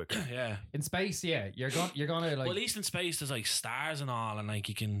run out quicker. yeah. in space, yeah, you're gonna like Well, at least in space, there's like stars and all, and like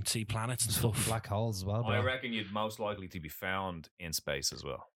you can see planets and fucking stuff. black holes as well, bro. I reckon you'd most likely to be found in space as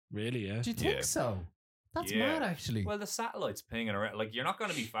well. Really? Yeah. Do you think Yeah. so? That's Yeah. mad, actually. Well, the satellite's pinging around. Like, you're not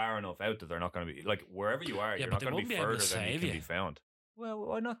going to be far enough out that they're not going to be like wherever you are. Yeah, You're but not they going to won't be be able to further than you save can you. be found. Well,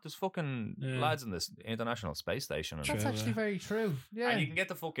 why not? There's fucking Yeah. lads in this International Space Station, and, That's True, actually yeah. very true. Yeah. and you can get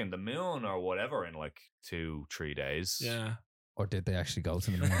the fucking the moon or whatever in like 2-3 days. Yeah. Or did they actually go to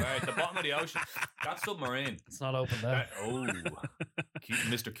the moon? Right at the bottom of the ocean. That submarine. It's not open there.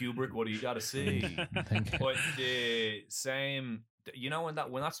 Mr. Kubrick, what do you got to see? I think. But the same, you know, when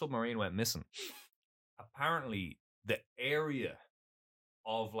that submarine went missing, apparently the area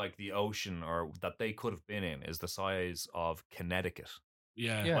of like the ocean or that they could have been in is the size of Connecticut.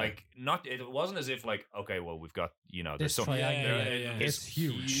 Yeah. Yeah. Like, not, it wasn't as if like, okay, well, we've got, you know, there's This some triangle, yeah. It's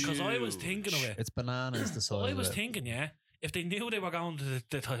huge. Because I was thinking of it. It's bananas the size. I was of it. thinking, yeah, if they knew they were going to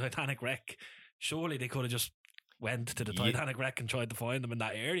the Titanic wreck, surely they could have just went to the Yeah. Titanic wreck and tried to find them in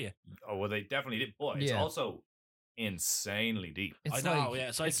that area. Oh, well, they definitely did, but it's Yeah. also insanely deep. It's I know, like, yeah,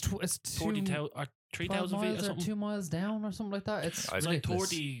 it's like it's 40,000 or 12 3,000 feet or miles or something. 2 miles down or something like that. It's It's It's like ridiculous.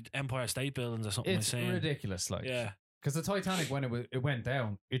 30 Empire State Buildings or something. It's I'm saying. ridiculous, like. Yeah, Because the Titanic, when it went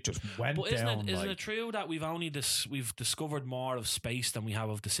down, it just went but isn't down. isn't like, it true that we've discovered more of space than we have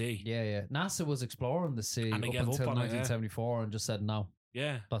of the sea? Yeah, yeah. NASA was exploring the sea And they up gave up until on it, yeah. 1974 and just said no.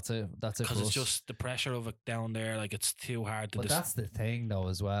 Yeah, That's it. That's it. because for it's us. just the pressure of it down there. Like it's too hard to. But that's the thing, though,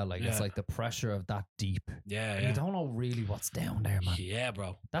 as well. Like it's Yeah. like the pressure of that deep. yeah, And you yeah, don't know really what's down there, man. yeah,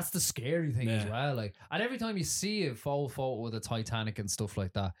 bro. That's the scary thing as Yeah. well. Like, and every time you see a full photo of the Titanic and stuff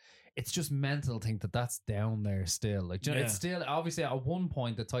like that, it's just mental to think that that's down there still. Like, you know, it's still obviously at one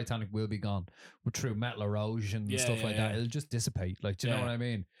point the Titanic will be gone with through metal erosion and Yeah, stuff yeah, like that. yeah. It'll just dissipate. Like, do you know Yeah. what I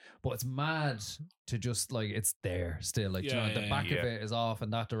mean? But it's mad to just like it's there still. Like, do you Yeah, know, the yeah, back of yeah. it is off in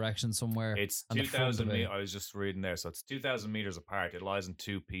that direction somewhere. It's And the front of 2,000 it. meters. I was just reading there. So it's 2,000 meters apart. It lies in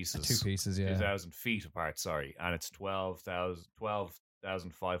two pieces. Two pieces, yeah. 2,000 feet apart, sorry. And it's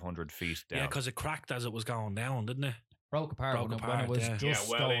 12,500 feet down. Yeah, because it cracked as it was going down, didn't it? Broke apart, Broke when, apart, it was yeah. just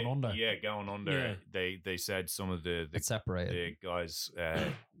going under. Yeah, going under. Yeah. They said some of the It's separated. the guys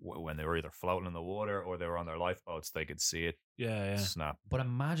when they were either floating in the water or they were on their lifeboats, they could see it Yeah, yeah. snap. But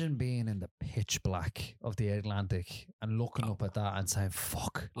imagine being in the pitch black of the Atlantic and looking up at that and saying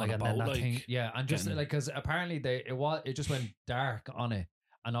 "fuck," On like, a and then boat, that thing, like, yeah, and just getting like because apparently it just went dark on it,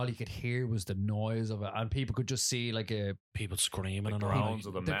 and all you could hear was the noise of it, and people could just see like People screaming The and all. groans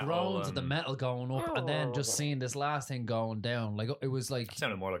of the the metal. groans of the and- metal going up, and then just seeing this last thing going down. Like it was like It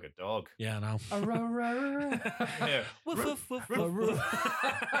sounded more like a dog. Yeah, no. Yeah. Woof, woof, woof, woof.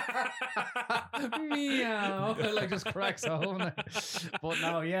 meow, like just cracks a hole in it. But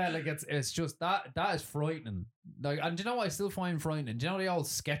no, yeah, like it's just that is frightening. Like, and do you know what I still find frightening? Do you know the old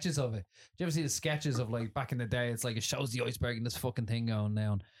sketches of it? Do you ever see the sketches of like back in the day? It's like it shows the iceberg and this fucking thing going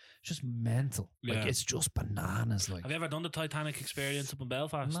down. It's just mental. Like Yeah. it's just bananas. Like Have you ever done the Titanic experience up in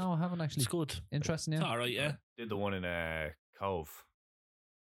Belfast? no, I haven't actually. It's good. Interesting, It's yeah. all right, yeah. Did the one in Cove.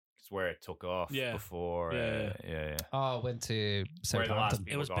 It's where it took off Yeah. before. Yeah. Yeah. Oh, I went to Where the last Southampton. It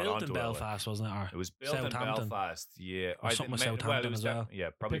people was got built onto in it, like. Belfast, wasn't it? Or It was built in Southampton. Belfast, yeah. Or something with well, it Southampton was as well. Yeah,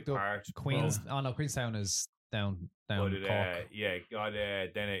 probably Picked up part. Queens. Oh no, Queenstown is down But it, Cork. yeah, it got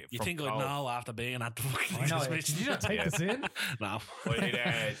then it. You from think I'd Cove. know after being at the fucking I know. exhibition? Did you not take Yeah. this in? No. But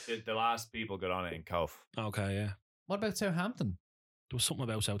the last people got on it in Cove. Okay, yeah. What about Southampton? There was something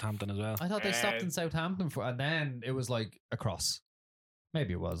about Southampton as well. I thought they stopped Uh, in Southampton and then it was like across.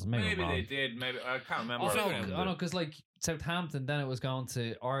 Maybe it was. Maybe, Maybe I'm they wrong. did. Maybe I can't remember. Oh figured no, because like Southampton, then it was going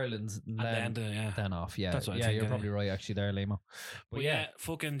to Ireland, and And then, then, yeah. off. Yeah, That's what I yeah, think, you're yeah. probably right actually there, Limo. But yeah,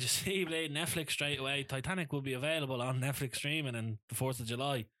 fucking just see Netflix straight away. Titanic will be available on Netflix streaming on the 4th of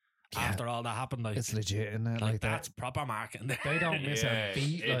July Yeah. after all that happened. Like, it's legit, isn't it? like Like that's that. proper marketing there. They don't miss Yeah, a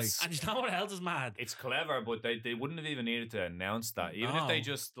beat. Like it's- And you know what else is mad? It's clever, but they wouldn't have even needed to announce that. Even if No. they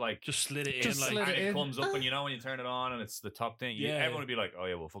just like Just slid it Just in slid like and it it in. comes up and you know when you turn it on and it's the top thing. Yeah. Everyone would be like, "Oh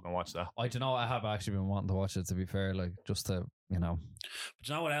yeah, we'll fucking watch that." I don't know. I have actually been wanting to watch it. To be fair, like just to But you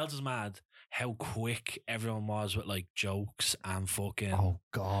know what else is mad? how quick everyone was with like jokes and fucking. Oh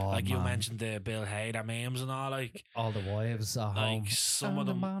God! Like you man. mentioned the Bill Hader memes and all, like all the wives at home. some of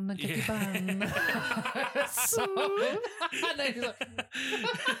them. And then he's like,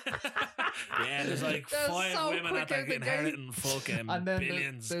 yeah, there's like They're 5 so women quick that out the are gate. inheriting fucking and then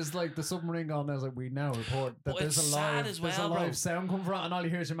billions. there's like the submarine gone. There's like we now report that But there's it's a sad live, as there's a well, live bro. sound come from, and all you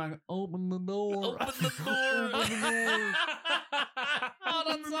hear is your man go, open the door. Open the door. Open the door. Oh,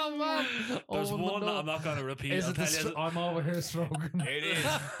 that's so bad. There's Open the one that door. I'm not going to repeat. Is I'll it the tell you. I'm over here stroking. It is.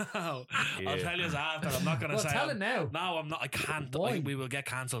 I'll Yeah. tell you after. I'm not going to Well, say. tell it now. No, I'm not. I can't. Why? We will get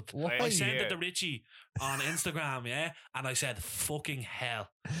cancelled. Why? I sent Yeah. it to Richie on Instagram, yeah, and I said, "Fucking hell,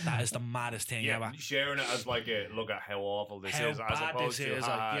 that is the maddest thing Yeah, ever." sharing it as like a look at how awful this How is, as bad opposed this to is,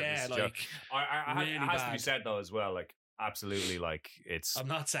 "Ah, like, yeah, this is like joke." really it has to be bad. said though as well, like absolutely, like it's. I'm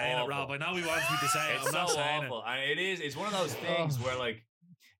not saying awful. it, Rob. I know he wants me to say it. It's I'm not so saying awful, and it is. It's one of those things Oh. where like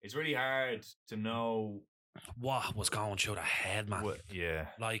it's really hard to know. it. What was going through their head, man? Yeah,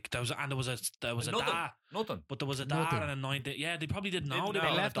 Like there was a nothing, dad, nothing. but there was a dad Nothing. and a 90. Yeah, they probably didn't know. Didn't They know.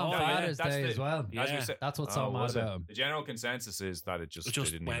 They were left on on the yeah, door. Father's that's Day the- as well. Yeah. As we said, That's what's so mad was it? about him. The general consensus is that it just It they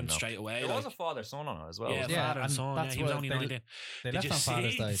just didn't even went know. straight away. There like, was a father-son on it as well. yeah, wasn't Yeah, father and and son. Yeah, that's he was what only they- 19. They Did left you on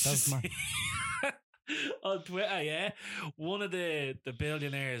Father's see- Day. That's mad. on Twitter, yeah, one of the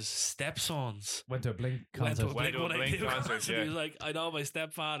billionaires' stepsons Went to a Blink went to concert. a Went to a Blink Blink-182 concert, He yeah. was like, "I know my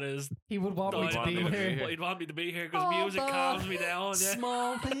stepfather's He would want me died, to want be me to be here. here. but he'd want me to be here because Oh, music the calms me down." Yeah,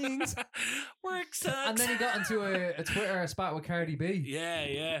 Small things. work sucks. And then he got into a Twitter spat with Cardi B.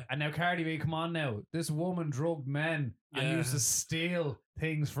 yeah. And now Cardi B, come on now. This woman drugged men and Yeah. used to steal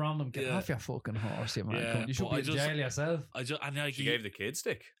things from them. Get Yeah. off your fucking horse, you man. Yeah, You should but be I in just- jail yourself. I just and like She gave the kid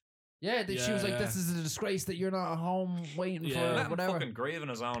stick. Yeah, she was like, Yeah, this is a disgrace that you're not at home waiting Yeah. Let for him whatever. fucking grieve in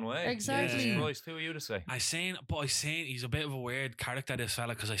his own way. Exactly. Jesus Christ, who are you to say? I seen he's a bit of a weird character, this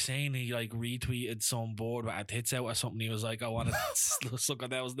fella, because I seen he like retweeted some board with a tits out or something. He was like, "I want to suck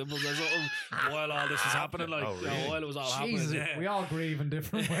on those nipples or something," while all this is happening, like Oh, really? while it was all Jesus, happening. Yeah. we all grieve in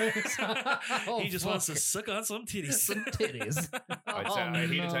different ways. Oh, he just wants to fuck. suck on some titties. Some titties. I'd say Oh,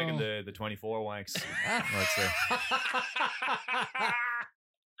 he'd have taken no. the 24 wanks. I'd say.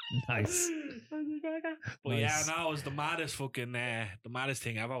 Nice. But Nice. yeah, no, it was the maddest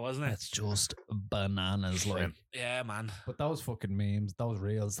thing ever, wasn't it? That's just bananas, like. Shrimp. Yeah, man. But those fucking memes, those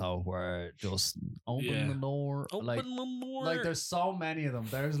reels though, were just open Yeah. the door. Open like, the door. like there's so many of them.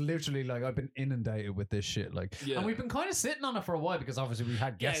 There's literally like I've been inundated with this shit. Like, Yeah. and we've been kind of sitting on it for a while because obviously we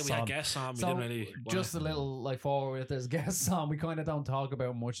had yeah, guests we had on. guests on. We So didn't really just a little like forward with there's guests on. We kind of don't talk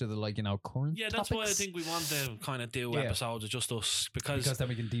about much of the like current. Yeah, that's why I topics. think we want to kind of do Yeah. episodes of just us because Because then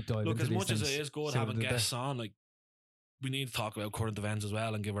we can deep dive look, into as these much as things, it is good see what having they do. guests on, like we need to talk about current events as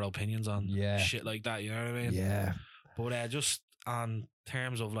well and give our opinions on Yeah. shit like that. You know what I mean? Yeah, But just on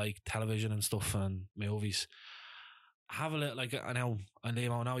terms of like television and stuff and movies, have a little like I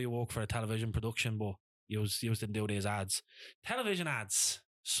know you work for a television production, but you didn't do these ads. Television ads,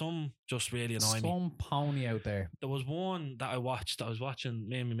 some just really annoy me. some pony out there. There was one that I watched. I was watching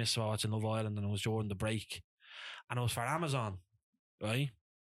me and my mister were watching Love Island, and it was during the break, and it was for Amazon, right?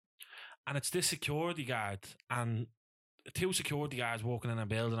 And it's this security guard and two security guards walking in a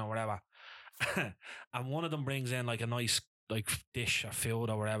building or whatever, and one of them brings in like a nice like dish of food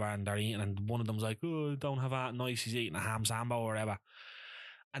or whatever, and they're eating, and one of them's like, "Oh, don't have that nice." He's eating a ham sambo or whatever,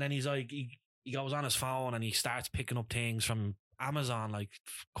 and then he's like, he goes on his phone and he starts picking up things from Amazon, like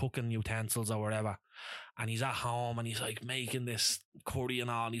cooking utensils or whatever. And he's at home and he's like making this curry and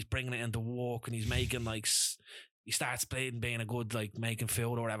all, and he's bringing it into work, and he's making like he starts being a good like making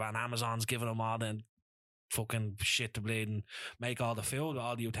food or whatever, and Amazon's giving him all the fucking shit to bleed and make all the food,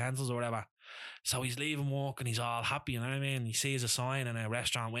 all the utensils or whatever. So he's leaving work and he's all happy, you know what I mean? He sees a sign in a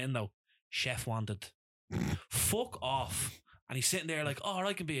restaurant window, chef wanted. Fuck off. And he's sitting there like, oh,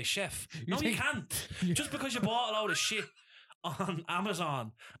 I can be a chef. No, you can't. Just because you bought a load of shit on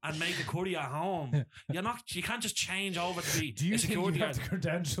Amazon and make a curry at home, you can't just change over to be Do you a think you security have guard. the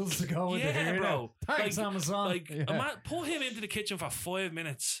credentials to go into Yeah, here bro. now? Thanks, Like- Amazon. Like, Yeah. put him into the kitchen for 5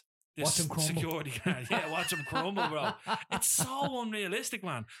 minutes. Watch him crumble. Security guard, yeah, watch him crumble, bro. It's so unrealistic,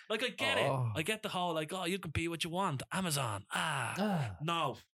 man. Like, I get Oh. it. I get the whole like, oh, you can be what you want. Amazon, Ah,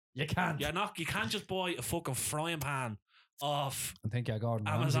 no, you can't. you can't just buy a fucking frying pan off I think I got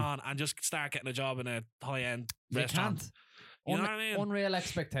Amazon and just start getting a job in a high end You restaurant. can't. You know what I mean? Unreal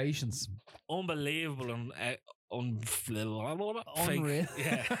expectations. Unbelievable and Unreal. fake.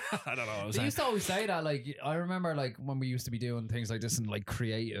 Yeah, I don't know. What I was They saying. used to always say that. Like, I remember, like, when we used to be doing things like this and like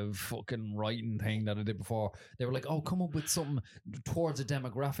creative fucking writing thing that I did before. They were like, "Oh, come up with something towards a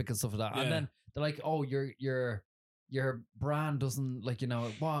demographic and stuff like that." Yeah. And then they're like, "Oh, you're your brand doesn't like, you know,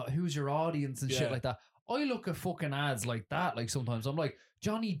 who's your audience and shit like that. I look at fucking ads like that. Like sometimes I'm like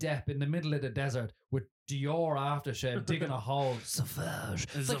Johnny Depp in the middle of the desert with Dior aftershave digging a hole. Savage.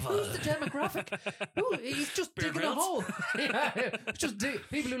 It's like, who's the demographic? He's just Bear digging a Grylls? hole. Just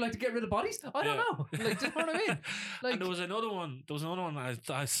people who like to get rid of bodies. I don't know. Like, do you know what I mean? Like, and there was another one.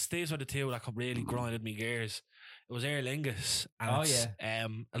 I stays with the two that really grinded me gears. It was Aer Lingus.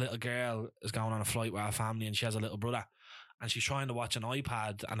 And a little girl is going on a flight with her family, and she has a little brother, and she's trying to watch an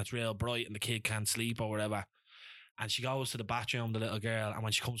iPad, and it's real bright, and the kid can't sleep or whatever. And she goes to the bathroom, the little girl, and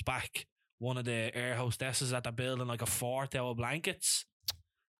when she comes back, one of the air hostesses at the building like a fort out of blankets.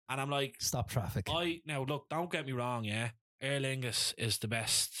 And I'm like, stop traffic. Now look, don't get me wrong, yeah. Aer Lingus is the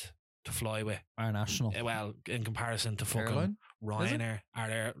best to fly with. Our national. Well, in comparison to fucking Airline? Ryanair,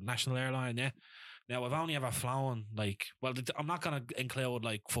 our national airline, yeah. Now, I've only ever flown, like, well, I'm not going to include,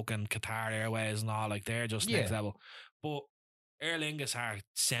 like, fucking Qatar Airways and all, like, they're just next level. But Aer Lingus are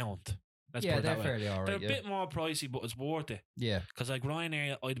sound. Let's put it they're that way. fairly alright. They're a bit more pricey, but it's worth it. Yeah. Because, like,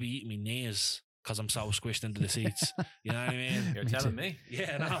 Ryanair, I'd be eating my knees because I'm so squished into the seats. You know what I mean? You're telling me.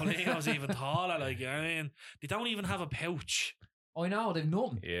 Yeah, no, Leo's even taller, like, you know what I mean? They don't even have a pouch. I know, they've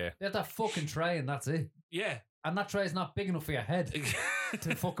nothing. Yeah. They have that fucking tray and that's it. Yeah. And that tray's not big enough for your head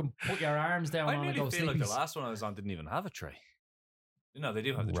to fucking put your arms down I on and go nearly feel like the sleepies. last one I was on didn't even have a tray. No, they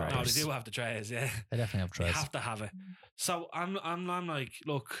do have the tray. No, they do have the trays, yeah. They definitely have You trays. have to have it. So I'm like,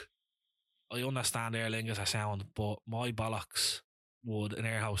 look, I understand Aer Lingus are sound, but my bollocks would an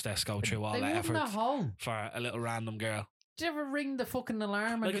air hostess go through all They that wouldn't effort at home. for a little random girl. Do you ever ring the fucking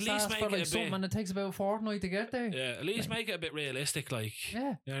alarm Like, and at just least ask make for it like a something bit- and it takes about a fortnight to get there? Yeah, at least make it a bit realistic, like,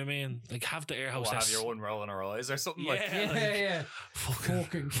 Yeah. you know what I mean? Like, have the air We'll hostess. have your one roll in her eyes or something like Yeah. that. Yeah.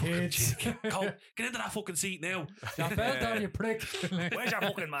 Fucking kids. chick. Go, get into that fucking seat now. Your belt on, you prick. Where's your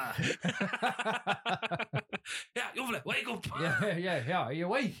fucking man? Yeah, lovely, wake up. yeah. Are you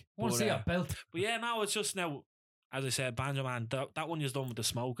awake? I want But, to see your belt. But yeah, no, it's just now, as I said, Banjo Man, that one you've done with the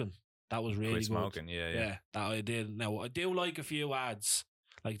smoking, that was really Quit good. smoking, yeah. That I did. Now, I do like a few ads.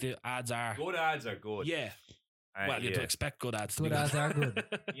 Like, the ads are. Good ads are good. Yeah. Well, you'd yeah. expect good ads to Good be ads are good.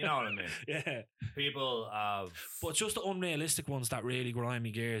 You know what I mean? Yeah. People have. But it's just the unrealistic ones that really grind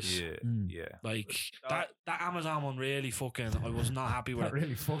me gears. Yeah, Mm. yeah. Like, that Amazon one really fucking, I was not happy with That it.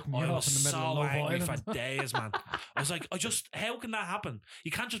 really fucked me I off was in the middle of so Love angry Island. for days, man. I was like, how can that happen?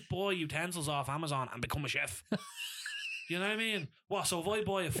 You can't just buy utensils off Amazon and become a chef. You know what I mean? What? So if I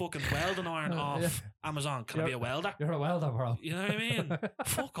buy a fucking welding iron off Amazon, can I be a welder? You're a welder, bro. You know what I mean?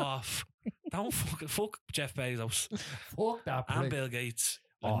 Fuck off. Don't fuck Jeff Bezos Fuck that and prick. Bill Gates.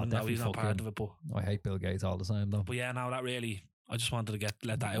 Oh, No, definitely he's not fuck part him. of it, but I hate Bill Gates all the time, though. yeah, no, that really. I just wanted to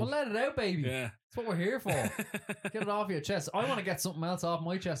let that Well, out. let it out, baby. Yeah. That's what we're here for. Get it off your chest. I want to get something else off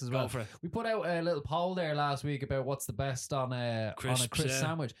my chest as Go well. for it. We put out a little poll there last week about what's the best on a Crisps, crisp yeah.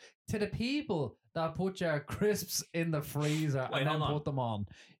 sandwich. To the people that put your crisps in the freezer Wait, and then hold on. put them on.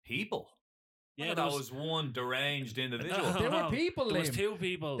 People. Yeah, Yeah, there that was- was one deranged individual. No, There were no. people, There was Liam. two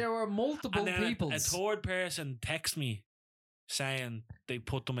people. There were multiple and then people. a third person text me saying they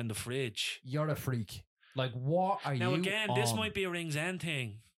put them in the fridge. You're a freak. Like, what are Now you again, on? this might be a Rings End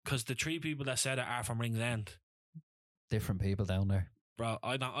thing because the three people that said it are from Rings End, Different people down there. bro.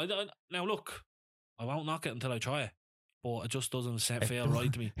 I don't. Now look, I won't knock it until I try it, but it just doesn't It feel does-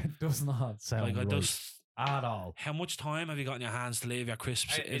 right to me. It does not sound Like I right just. at all. How much time have you got in your hands to leave your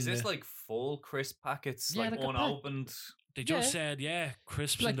crisps? Hey, in is this the, like full crisp packets, Yeah, like like a pack. unopened? They just Yeah. said, yeah,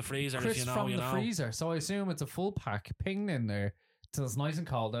 crisps Like in the freezer. If crisps you know, from you the know. freezer. So I assume it's a full pack pinged in there till it's nice and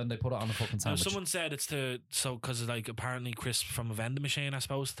cold. Then they put it on a fucking Now, sandwich. someone said it's because like apparently crisps from a vending machine are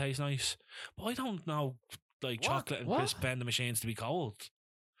supposed to taste nice, but I don't know like What? chocolate and What? crisp vending machines to be cold.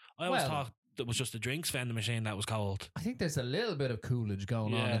 I always Well- thought it was just a drinks vending machine that was cold. I think there's a little bit of Coolidge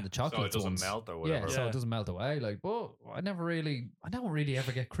going on Yeah. in the So chocolate it doesn't ones. melt or Yeah, whatever. so Yeah. it doesn't melt away. Like, but I don't really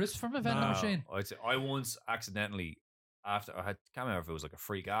ever get crisps from a vending No. machine. I'd say I once accidentally, after can't remember if it was like a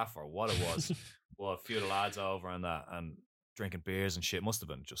free gaff or what it was. Well, a few of the lads over and that and drinking beers and shit, must have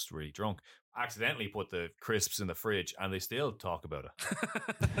been just really drunk. Accidentally put the crisps in the fridge and they still talk about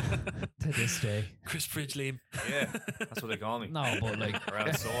it. To this day. Crisp fridge Liam. Yeah, that's what they call me. No, but like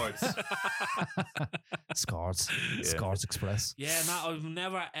Around swords. Scars. Yeah. Scars Express. Yeah, no, I've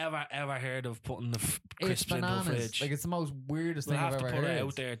never ever heard of putting the It's crisps into the bananas. fridge. Like it's the most weirdest We'll thing I've have to ever put heard. it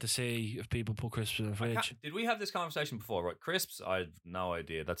out there to see if people put crisps in the I fridge. can't- Did we have this conversation before? Right, crisps. I have no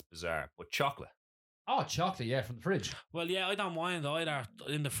idea. That's bizarre. But chocolate. Oh, chocolate, yeah, from the fridge. Well, yeah, I don't mind either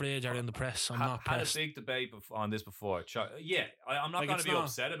in the fridge or in the press. I'm not had a pressed. big debate on this before. Yeah, I'm not Like, going it's to be not-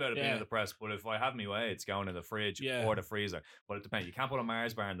 upset about it being yeah. in the press, but if I have my way, it's going in the fridge Yeah. or the freezer. But it depends. You can't put a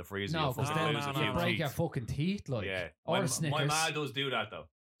Mars bar in the freezer. No, You'll because fucking then lose a no, few you no. break teeth. your fucking teeth, like. Yeah, Or my Snickers. ma does do that though.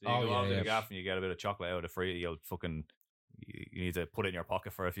 So you Oh, go yeah, over to yeah. the gaff and you get a bit of chocolate out of the freezer. You'll fucking you need to put it in your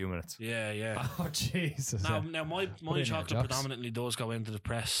pocket for a few minutes. Yeah, yeah. Oh, Jesus. Now, yeah. now my in your chocolate jocks. predominantly does go into the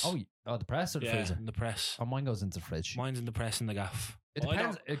press. The press or the yeah, freezer? in the press. Oh, mine goes into the fridge. Mine's in the press in the gaff. It I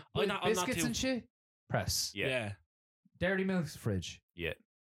depends. don't- With I'm not biscuits too- and shit, press. Yeah, Yeah. Dairy milk's fridge. yeah.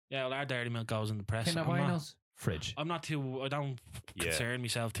 Well, our dairy milk goes in the press. Kinder I'm not, Buenos, fridge. I don't Yeah. concern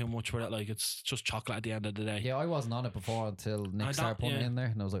myself too much with it. Like, it's just chocolate at the end of the day. Yeah, I wasn't on it before until Nick I started don't- putting it yeah. in there,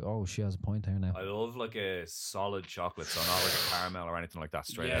 and I was like, "Oh, she has a point here now." I love like a solid chocolate, so not like a caramel or anything like that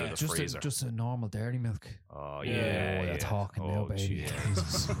straight Yeah. out of the freezer. just a normal dairy milk. Oh Yeah. yeah, Oh, you're yeah. talking now, Oh, baby. jeez.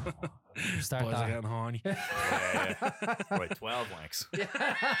 Jesus. Start Boys are that. getting horny. Yeah. Right, 12 wanks.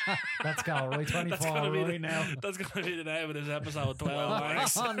 Let's go. Right, 24 That's gonna be right the, now. That's gonna be the name of this episode. 12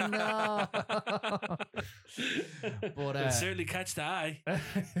 wanks. Oh no! But It'll certainly catch the eye.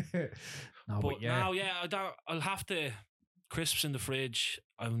 no, But but yeah. now, yeah, I'll have to crisps in the fridge.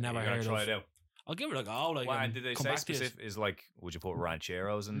 I've never You gotta heard try of. it out. I'll give it a go. Like, Well, and and did they come say back to you. specific? Is like, would you put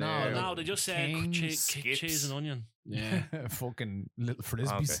rancheros in No, there? No, they just said King's skips. cheese and onion. Yeah. Fucking little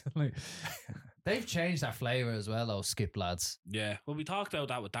frisbees. Like, they've changed their flavour as well, those skip lads. Yeah. Well, we talked about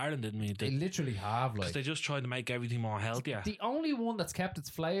that with Darren, didn't we? They literally have Because like they just tried to make everything more healthier. the only one that's kept its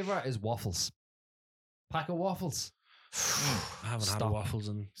flavour is waffles. Pack of waffles. I haven't had Stop. waffles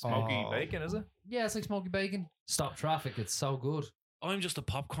and Smoky Oh. bacon, is it? Yeah, it's like smoky bacon. Stop traffic. It's so good. I'm just a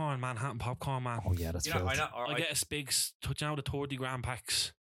popcorn, Manhattan popcorn man. Oh yeah, that's You know, I filth. know. Or I get a big, you know, the 30 gram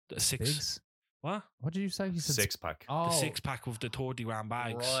packs. The six. Bigs? What? What did you say? You said six pack. Oh, The 6-pack of the 30 gram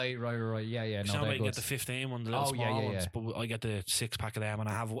bags. Right. Yeah. You No, know, they're I good. get the 15 ones, the little Oh, yeah, small yeah, ones, yeah. but I get the 6-pack of them, and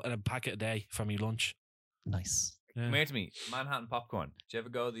I have a packet a day for me lunch. Nice. Yeah. Come here to me, Manhattan popcorn. Did you ever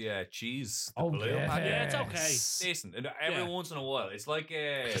go the cheese? The Oh, blue yeah. packet? Yeah, it's okay. Decent. And every Yeah. once in a while, it's like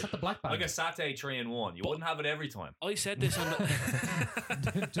Is a that the black bag? like a satay 3-in-1. You But- wouldn't have it every time. I said this on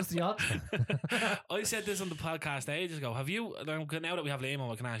the Just the odd. I said this on the podcast ages ago. Have you, now that we have Liam on,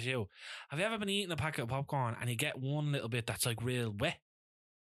 I can ask you, have you ever been eating a packet of popcorn and you get one little bit that's like real wet?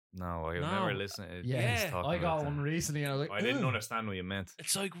 No, I No. never listened. To Yeah, talking I about got that. one recently, and I was like, I didn't "Ugh." understand what you meant.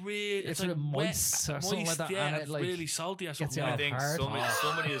 It's like real, It's it's, like a bit moist or something like that, yeah, and it, it's like, really salty or gets something. you I all think hard.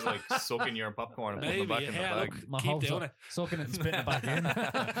 somebody is like sucking your popcorn and putting it Maybe, back in yeah, the bag. look, My keep hopes doing up. Sucking it and spitting it back in.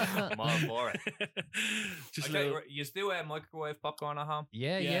 I'm all for it. Just Okay, little- you do microwave popcorn at home?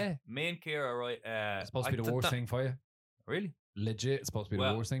 Yeah. Yeah. Me and Kira, right? It's supposed to be the worst thing for you. Really? Legit, it's supposed to be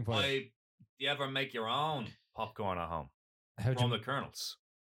Well, the worst thing for you. Do you ever make your own popcorn at home How'd from you? the kernels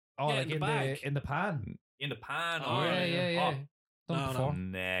Oh, Yeah, like in the bag. in the pan. in the pan? Oh, or yeah. Done No, it before.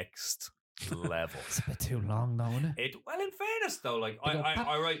 Next level. It's a bit too long, though, isn't it? Well, in fairness though, like They go pop,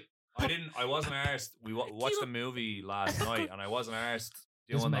 I wasn't arsed. We watched a movie last night, and I wasn't arsed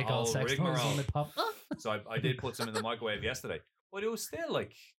Just doing the make all whole sex noises rigmarole. when they pop. So I did put some in the microwave yesterday, but it was still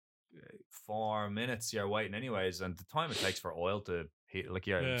like 4 minutes you're waiting anyways, and the time it takes for oil to heat, like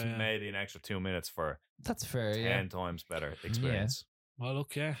it's Yeah. maybe an extra 2 minutes for That's fair, 10 times better experience. well,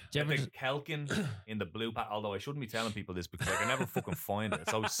 look, yeah. Do you Get ever the Kelkin in the blue pack, although I shouldn't be telling people this because I can never fucking find it.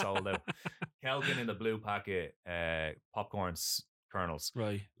 It's always sold out. Kelkin in the blue packet, popcorn kernels,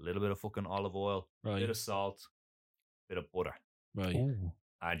 Right, a little bit of fucking olive oil, right, bit of salt, bit of butter, right. Ooh.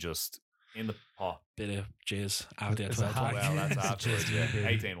 and just in the pot. Bit of jizz after It's 12 a hot- wanks. Well, that's It's afterwards, just yeah. a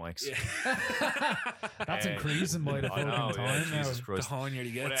bit- 18 wanks. Yeah. That's Uh, increasing by the I fucking know, yeah, time now. Jesus The Christ. hornier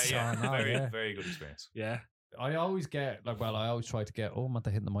he But, gets. yeah, Oh, no, very, yeah. very good experience. Yeah. I always get I always try to get. Oh, I'm at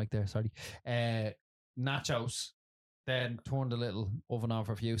hitting the mic there. Sorry. Nachos. Then turn the little oven on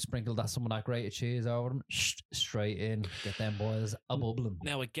for a few. Sprinkle some of that grated cheese over them. Straight in. Get them boys a bubbling.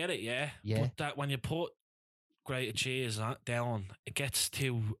 Now I get it, yeah. Yeah. But that when you put grated cheese down, it gets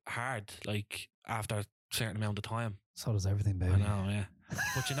too hard, like after a certain amount of time. So does everything, baby. I know, yeah.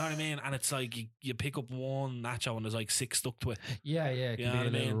 But you know what I mean? And it's like you pick up one nacho and there's like 6 stuck to it. Yeah, it You can know be a what I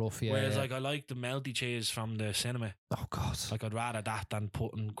little mean? rough. Yeah. Whereas yeah. like I like the melty cheese from the cinema. oh god, Like I'd rather that than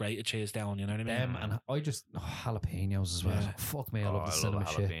putting grated cheese down, you know what I mean? them and I just jalapenos as well. Yeah. Fuck me, I Oh, love the I cinema love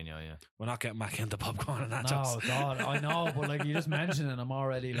a shit. jalapeno, yeah. We're not getting back into popcorn and nachos. No, God, I know, but like you just mentioned it, I'm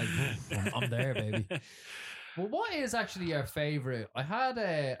already like, I'm there, baby. Well, what is actually your favorite? I had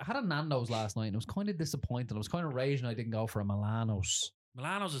a Nando's last night, and it was kind of disappointing. I was kind of raging I didn't go for a Milano's.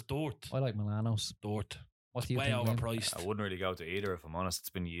 Milano's is dirt. I like Milano's. Dirt. What do you Way think? Liam? overpriced. I wouldn't really go to either, if I'm honest. It's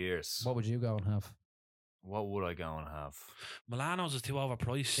been years. What would you go and have? What would I go and have? Milano's is too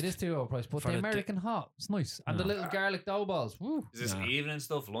overpriced. It is too overpriced, but For the the American hot, it's nice. And the No. little garlic dough balls. Woo. Is this No. evening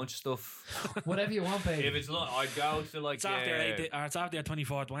stuff, lunch stuff? Whatever you want, baby. If it's lunch, I'd go to like. It's after it's after your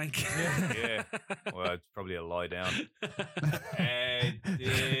 24th wank. Yeah. Well, it's probably a lie down.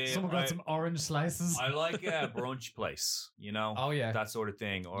 Someone got some orange slices. I like a brunch place, you know? Oh, yeah. That sort of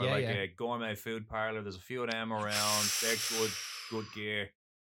thing. Or Yeah, like yeah. a gourmet food parlor. There's a few of them around. They're good gear.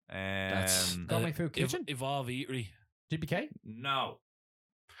 That's Gourmet Food Kitchen? Evolve Eatery. GBK? No.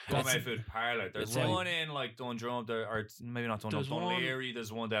 That's- Gourmet food parlor. There's Right. one in like Dundrum, or maybe not Dundrum, There's one- Dunleary.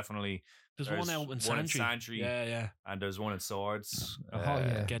 There's one definitely. There's one out in one Santry. Santry, Yeah. and there's one in Swords. Oh,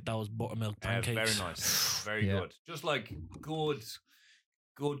 yeah. Get those buttermilk pancakes. Very nice. Very Yeah. good. Just like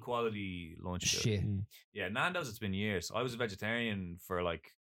good quality lunch. food. Shit. Mm. Yeah, Nando's, it's been years. I was a vegetarian for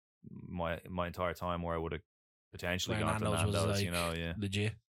like my entire time where I would have potentially Where gone to Nando's was, Nando's, like, yeah.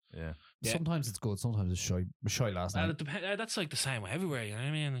 Legit. Yeah. Yeah. Sometimes it's good, sometimes it's shy. Shy last night. That's like the same everywhere. You know what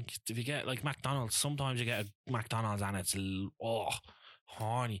I mean? Like, if you get like McDonald's, sometimes you get a McDonald's and it's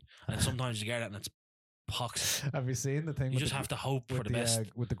horny, and sometimes you get it and it's pox. Have you seen the thing? You just have to hope for with the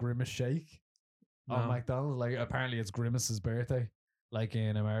best. with the Grimace shake on No. McDonald's. Like apparently it's Grimace's birthday, like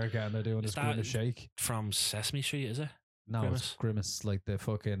in America, and they're doing Is this that- Grimace shake. From Sesame Street, is it? No, it's Grimace, like the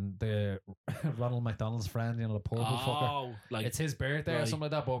Ronald McDonald's friend, you know, the purple fucker. Oh, like It's his birthday or right. something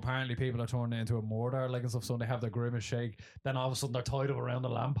like that, but apparently people are turning it into a murder, like and stuff. So they have their Grimace shake. Then all of a sudden they're tied up around the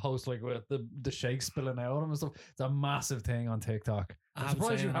lamppost, like with the shake spilling out of them and stuff. It's a massive thing on TikTok. I I'm haven't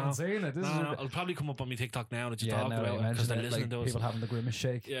surprised seen you it, haven't no. seen it. This is no, it'll probably come up on my TikTok now that you yeah, talked now about you it because mention they're it, listening like to us. people having the Grimace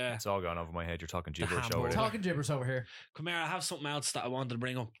shake. Yeah. It's all going over my head. You're talking gibberish hamburger. over there. Talking gibberish over here. Come here, I have something else that I wanted to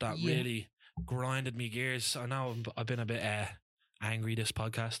bring up that Yeah. really grinded me gears. I know I've been a bit angry this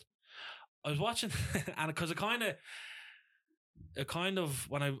podcast. I was watching, and because it kind of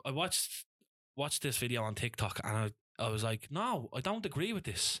when I watched this video on TikTok, and I was like, no, I don't agree with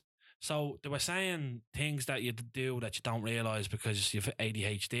this. So they were saying things that you do that you don't realize because you've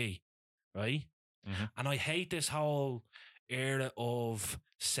ADHD, right? Mhm. And I hate this whole era of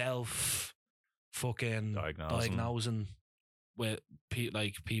self fucking diagnosing with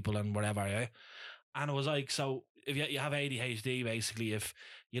people and whatever, yeah. And it was like, so if you have ADHD, basically, if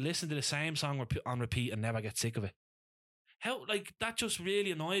you listen to the same song on repeat and never get sick of it, how like that just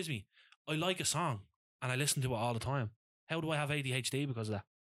really annoys me. I like a song and I listen to it all the time. How do I have ADHD because of that?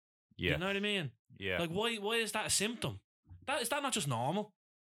 Yeah. You know what I mean? Yeah. Like, why is that a symptom? Is that not just normal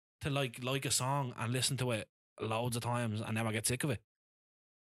to like a song and listen to it loads of times and never get sick of it?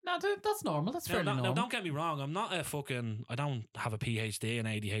 No, dude, that's normal. That's fairly normal. No, don't get me wrong. I'm not I don't have a PhD in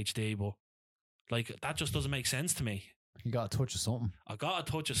ADHD, but like that just doesn't make sense to me. You got a touch of something. I got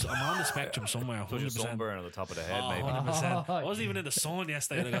a touch of. I'm on the spectrum somewhere. Touch of 100%. sunburn on the top of the head, Oh, maybe. 100%. I wasn't even in the sun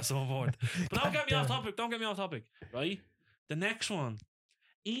yesterday and I got sunburned. But don't get me off topic. Don't get me off topic. Right? The next one,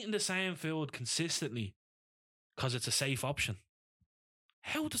 eating the same food consistently because it's a safe option.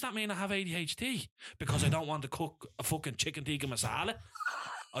 How does that mean I have ADHD? Because I don't want to cook a fucking chicken tikka masala.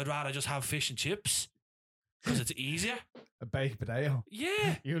 I'd rather just have fish and chips because it's easier. A baked potato.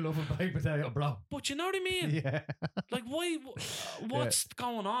 Yeah, You love a baked potato, bro. but you know what I mean? Yeah. Like, why? What's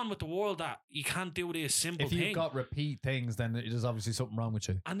going on with the world that you can't do this simple If you've thing? got repeat things, then there's obviously something wrong with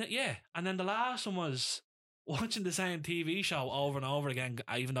you. And and then the last one was watching the same TV show over and over again,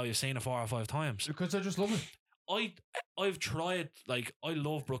 even though you've seen it 4 or 5 times. Because I just love it. I've tried, like, I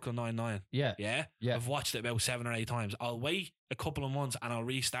love Brooklyn Nine-Nine. Yeah. Yeah? Yeah. I've watched it about 7 or 8 times. I'll wait a couple of months and I'll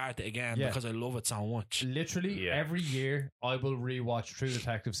restart it again Yeah. because I love it so much. Literally Yeah. every year I will rewatch True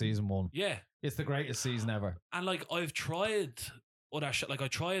Detective season 1. Yeah. It's the greatest season ever. And, like, I've tried other shit. Like, I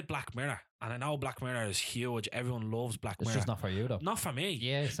tried Black Mirror. And I know Black Mirror is huge. Everyone loves Black It's Mirror. just not for you though. Not for me.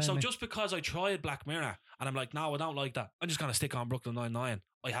 Yeah, same So me. just because I tried Black Mirror and I'm like, no, I don't like that. I'm just gonna stick on Brooklyn Nine-Nine.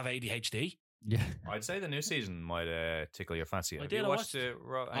 I have ADHD. Yeah. I'd say the new season might tickle your fancy. I Have did, you I watched any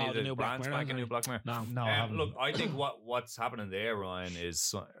of the new Black brand Mirror, spanking new Black Mirror? No, No, I haven't. Look, I think what's happening there, Ryan,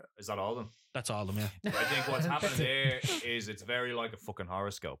 is that all of them? that's all of them. Yeah. I think what's happening there is it's very like a fucking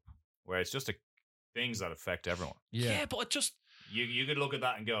horoscope, where it's just things that affect everyone. Yeah. But it just You could look at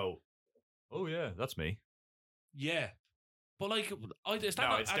that and go, "Oh yeah, that's me." But like, is that No,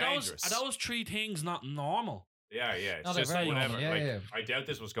 not, it's are dangerous. those 3 things not normal? Yeah, it's No, they're just very whatever. normal. Yeah, like, yeah. I doubt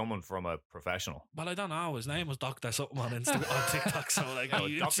this was coming from a professional. Well, I don't know. His name was Doctor something on Instagram, on TikTok. So like, No,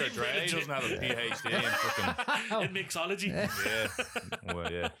 he Dr. seemed Dre legit. doesn't have a PhD in fucking. in mixology. Yeah.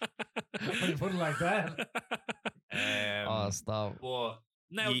 Well, yeah. When you put it like that. Oh, Um, stop. but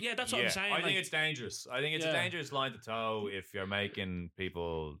Now, yeah, that's what I'm saying. I like, think it's dangerous. I think it's a Yeah. dangerous line to toe if you're making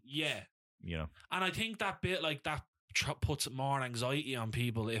people, yeah. you know. And I think that bit like that puts more anxiety on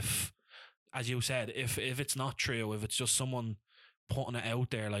people if as you said, if it's not true, if it's just someone putting it out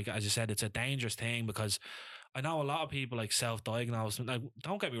there, like as you said, it's a dangerous thing because I know a lot of people like self-diagnose. Like,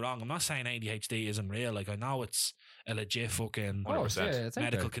 don't get me wrong, I'm not saying ADHD isn't real. Like, I know it's a legit fucking Oh, yeah, it's out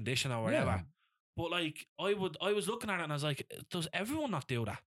medical there. condition or whatever. Yeah. But like, I was looking at it and I was like, does everyone not do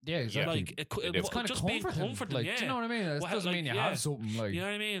that? Yeah, exactly. Like, it's kind of just being comforting. comforting. Like, Yeah, do you know what I mean? It Well, doesn't like, mean you yeah. have something like. you know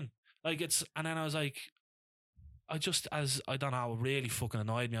what I mean? Like, it's, and then I was like, I don't know, it really fucking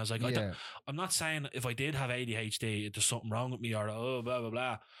annoyed me. I was like, yeah. I'm not saying if I did have ADHD, there's something wrong with me or blah blah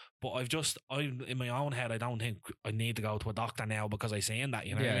blah. But I'm in my own head, I don't think I need to go to a doctor now because I seen that.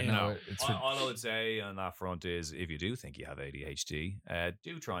 You know what I mean? no, No, it's all I would say on that front is if you do think you have ADHD,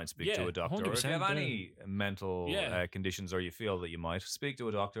 do try and speak to Yeah, a doctor. Or if you 100%, have yeah. any mental Yeah. conditions or you feel that you might, speak to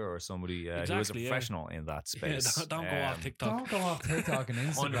a doctor or somebody who is a Exactly, yeah. professional in that Yeah, space. don't go off TikTok. Don't go off TikTok and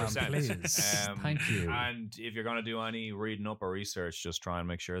Instagram, 100%. please. Thank you. And if you're going to do any reading up or research, just try and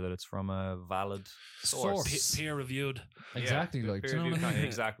make sure that it's from a valid source. Peer reviewed. Exactly, Yeah, like, do peer you know what I review mean?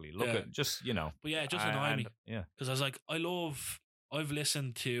 Exactly. Look Yeah. at just, you know. But yeah, it just annoyed me Yeah. because I was like, I've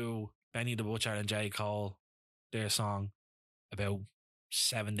listened to Benny the Butcher and J. Cole, their song, about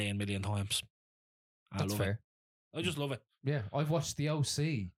 17 million times. I That's love fair. it. I just love it. Yeah, I've watched the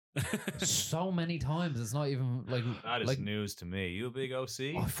OC so many times. It's not even like That is like news to me. You a big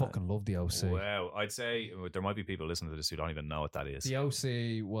OC? I fucking love the OC. Wow. I'd say there might be people listening to this who don't even know what that is. The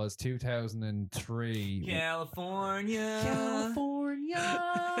OC was 2003. California.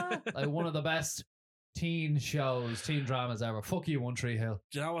 California. Like one of the best teen dramas ever. Fuck you, One Tree Hill.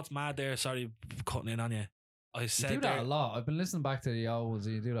 Do you know what's mad there? Sorry, cutting in on you. I You said do that there, a lot. I've been listening back to the old ones.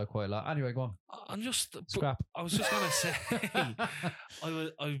 You do that quite a lot. Anyway, go on. I'm just Scrap. I was just gonna say,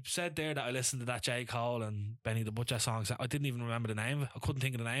 I said there that I listened to that J. Cole and Benny the Butcher songs. I didn't even remember the name of it. I couldn't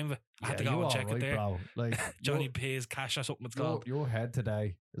think of the name of it. I had to Yeah, go you and check alright, it there. bro. Like Johnny P's Cash or something it's your, called. your head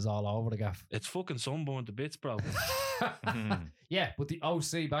today is all over the gaff. It's fucking sunburned to bits, bro. Yeah, but the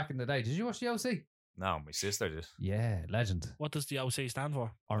OC back in the day. Did you watch the OC? No, my sister did. Yeah, legend. What does the OC stand for?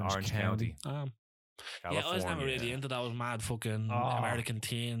 Orange County. Yeah, I was never really into that. Was mad fucking Oh. American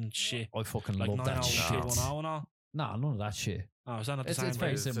teen shit. I fucking Like love that shit. 90210 and all. Nah, none of that shit. Oh, is that not the It's same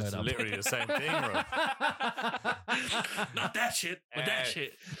very It's thing? similar. just though. literally the same thing, bro. Not that shit, but that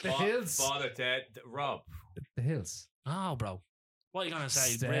shit. The Hills. Father Ted. Rob. The Hills. Oh, bro. What are you going to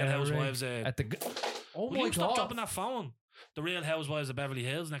say? Real Housewives. At the. Oh Will my you stop god! dropping that phone? The Real Housewives of Beverly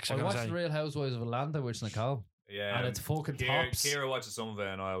Hills next I year. watched the Real Housewives of Atlanta, which Nicole, Yeah. and it's fucking Kira, tops. Kira watches some of it,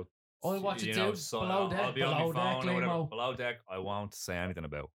 and I'll watch it you too. know, so Below Deck, I'll be on Below my Deck, phone or whatever. Limo. Below Deck, I won't say anything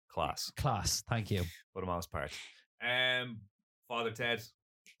about. Class, Class, thank you. for the most part. Father Ted.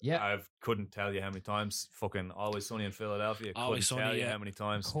 Yeah, I couldn't tell you how many times. Fucking Always Sunny in Philadelphia. Always couldn't Sunny, tell you yeah. how many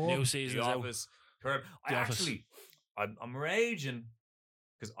times. Cool. New The season's out. Office. Curb. The Office. I'm raging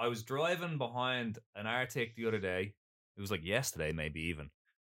because I was driving behind an Arctic the other day. It was like yesterday, maybe even.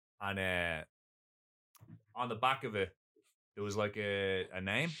 And on the back of it, there was like a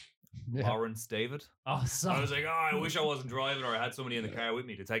name, yeah. Lawrence David. Oh, so I was like, oh, I wish I wasn't driving or I had somebody in the car with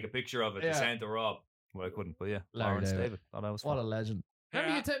me to take a picture of it Yeah. to send to Rob. Well, I couldn't, but yeah, Larry Lawrence David. David. Thought that was what a fun. legend.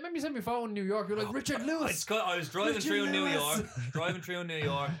 Yeah. Remember you sent me a photo in New York. You're like Richard Lewis. I was driving Richard through New Lewis.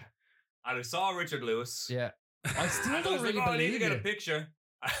 York, and I saw Richard Lewis. Yeah, I still And I don't was really like, oh, I need to believe get a you. picture.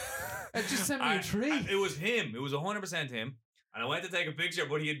 Just sent me a And- tree. and it was him. It was 100% him. And I went to take a picture,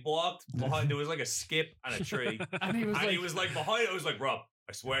 but he had walked behind. There was like a skip and a tree. And he was and like, he was like behind it. I was like, Rob,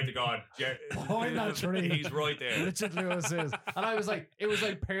 I swear to God, Behind that tree. He's right there. Richard Lewis is, and I was like, it was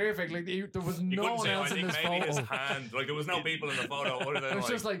like perfect. Like there was You no couldn't one say, I else in think this maybe photo. his hand. Like there was no people in the photo other than It was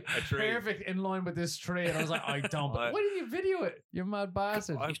just like a tree. perfect in line with this tree, and I was like, I don't. I- Why didn't you video it? You mad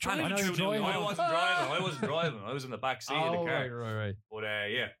bastard! I He's driving I know through you're New driving. York. I wasn't driving. I wasn't driving. I was in the back seat of the Oh, car. right. But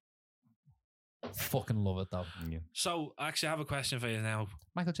yeah. Fucking love it though. So, actually, I have a question for you now.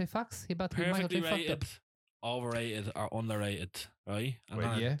 Michael J. Fox. He about to be Michael Perfectly J. Fox. rated, overrated, or underrated, right? And Wait,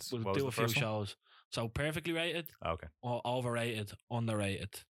 then yeah. We'll What was do the a few first one? shows. So, perfectly rated, Okay. or overrated,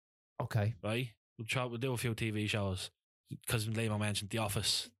 underrated, Okay. right? We'll do a few TV shows because Limo mentioned The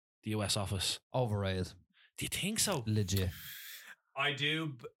Office, the US Office. Overrated. Do you think so? Legit. I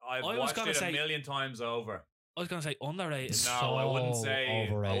do. I've I was watched gonna it say- a million times over. I was going to say underrated, No, So I wouldn't say.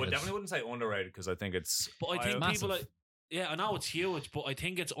 I overrated. definitely wouldn't say underrated because I think it's. but I think Massive. people like. Yeah, I know it's huge, but I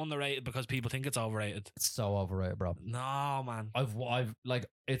think it's underrated because people think it's overrated. It's so overrated, bro. No, man, I've like,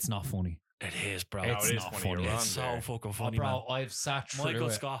 it's not funny. it is, bro. No, It's it is not funny. funny. You're wrong It's so there. fucking Oh, funny, bro, I've sat through man. Michael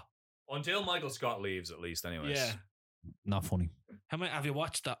it. Scott. Until Michael Scott leaves, at least, anyways. Yeah. Not funny. How many have you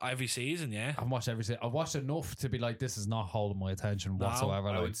watched that every season? Yeah. I've watched everything. I've watched enough to be like, this is not holding my attention No, whatsoever.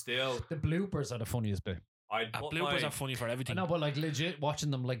 I Like, would still. the bloopers are the funniest bit. I'd put bloopers my, are funny for I everything. know, but like legit watching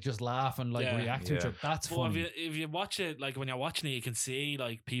them like just laugh and like Yeah. react to each Yeah. other. That's But funny. if you watch it, like when you're watching it, you can see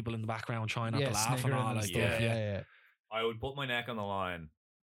like people in the background trying not yeah, to laugh and sniggering all. and Like, stuff. Yeah. I would put my neck on the line,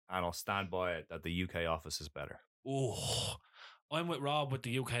 and I'll stand by it that the UK office is better. Oh, I'm with Rob with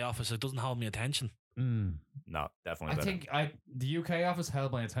the UK office. It doesn't hold me attention. Mm. No, definitely I better. think the UK office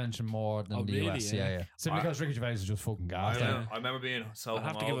held my attention more than Oh, the really? US. Yeah. Yeah. Simply I- because Ricky Gervais is just fucking gas. Yeah. like. I remember being so I'll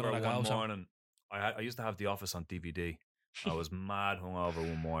have to give it hungover another one go, so. morning. I used to have The Office on DVD. I was mad hungover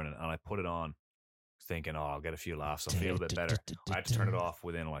one morning, and I put it on, thinking, "Oh, I'll get a few laughs. I'll feel a bit better." I had to turn it off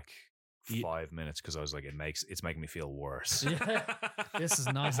within like Ye- 5 minutes because I was like, it's making me feel worse. Yeah. This is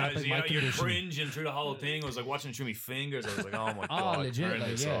not So, helping you my know, you're condition. cringing through the whole thing. I was like watching it through my fingers. I was like, "Oh my Oh, god, legit, turn like,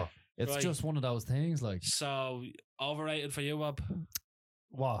 this yeah. off." It's Right. just one of those things. Like, So overrated for you, Rob?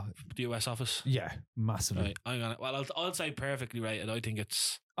 wow. The US office. Yeah, massively. Right, I'm gonna. Well, I'll say perfectly rated. I think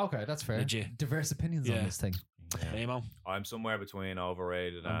it's Okay, that's fair. Legit. Diverse opinions Yeah. on this thing. Amo. I'm somewhere between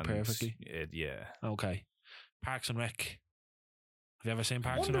overrated And and perfectly. yeah. Okay. Parks and Rec. Have you ever seen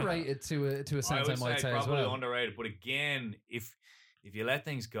Parks and Rec? Underrated to a I sense, would I might say as probably well. underrated, but again, if you let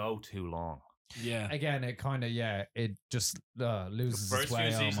things go too long, Yeah, Again, it kind of it just loses the its first way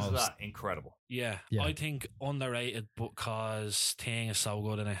few seasons of almost. that incredible. yeah. Yeah. I think underrated because Ting is so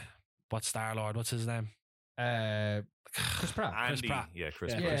good in it. What's Star Lord? What's his name? Chris Pratt. Andy, Pratt. Chris Yeah,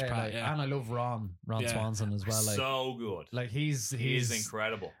 Pratt. yeah, Chris Pratt, like, yeah. and I love Ron Yeah. Swanson as well. Like, so good. like he's He is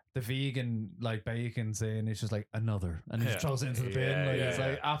incredible. the vegan like bacon saying it's just like another, and he just Yeah. throws it into the bin. Yeah, Like yeah, it's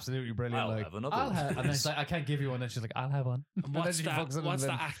like absolutely brilliant. I'll like have another I'll one. have, and then it's like I can't give you one. And she's like, I'll have one. And then What's she that? fucks it in What's the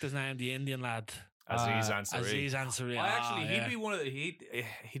that bin. actor's name? The Indian lad. Aziz Ansari. Aziz Ansari. I actually, yeah. he'd be one of the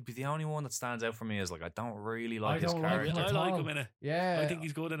he'd be the only one that stands out for me. Is like I don't really I like his don't like character. him I at like all. him in it. Yeah, I think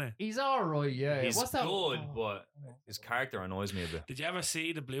he's good in it. he's all right. Yeah, He's what's that? good, Oh. but his character annoys me a bit. Did you ever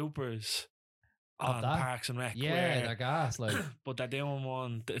see the bloopers Of on that? Parks and Rec? Yeah, where- they're gas. Like but they're doing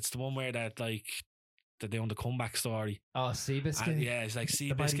one. It's the one where that like they're doing the comeback story. oh, Seabiscuit. And yeah, it's like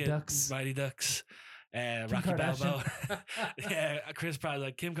The Mighty Seabiscuit, Ducks. Mighty Ducks, Kim Rocky Balboa. Kardashian. Yeah, Chris Pratt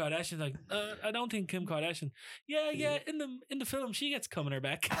like Kim Kardashian's like I don't think Kim Kardashian. Yeah, in the film she gets coming her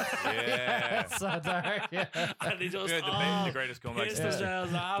back. Yeah. It's so dark. Yeah, and they just Yeah, the greatest comeback. pissed Yeah.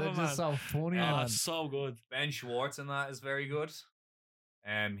 themselves they're laughing, just man. so funny, Oh, man. it's so good. Ben Schwartz in that is very good.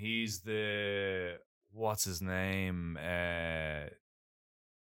 He's the what's his name?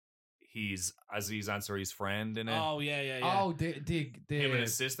 He's Aziz Ansari's friend in it. Oh yeah. Oh, the Him and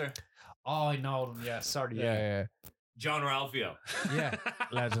his sister, oh, I know them. Yeah, sorry. Yeah, John Ralphio. yeah.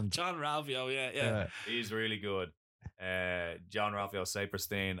 Legend. John Ralphio, yeah. Yeah. He's really good. John Ralphio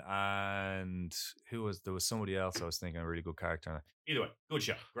Saperstein, and there was somebody else I was thinking a really good character in it. Either way, good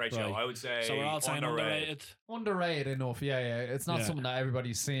show, great show. Right. I would say So we're all saying underrated. Underrated enough. Yeah. It's not Yeah. something that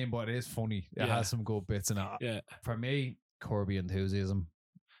everybody's seen, but it is funny. It Yeah. has some good bits in it. Yeah. For me, Corby Enthusiasm.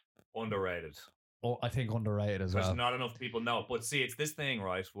 Underrated. Oh, I think underrated as Because well. not enough people know. But see, it's this thing,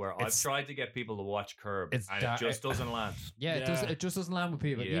 right, where I've It's- tried to get people to watch Curb, It's and dark. it just doesn't land. Yeah, Yeah. it just doesn't land with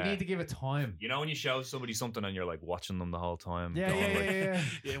people. You Yeah. need to give it time. You know when you show somebody something and you're like watching them the whole time? Yeah, going yeah, like,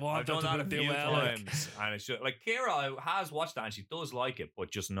 yeah. You want I've done them that to a do few well, like- times, and it's just like Kira has watched that and she does like it,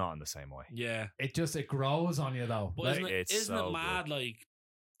 but just not in the same way. Yeah. It grows on you though. But Like, It's isn't so it mad like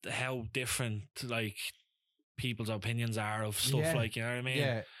how different like people's opinions are of stuff, Yeah. like, you know what I mean?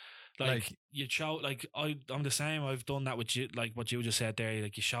 yeah, Like you show, like I'm the same. I've done that with you, like what you just said there.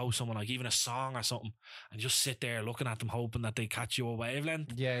 Like you show someone like even a song or something, and you just sit there looking at them, hoping that they catch your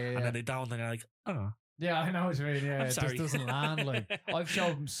wavelength, yeah, yeah, and yeah. then they don't, and they're like, oh, Yeah, I know what you mean. Yeah, I'm it sorry. just doesn't land. Like I've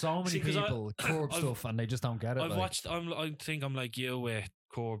shown so many See, 'cause people Corb I've- stuff and they just don't get it. I've like. watched. I think I'm like you with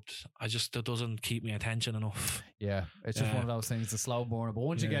Corbed. It doesn't keep me attention enough. Yeah, it's just Yeah. one of those things. It's slow burner, but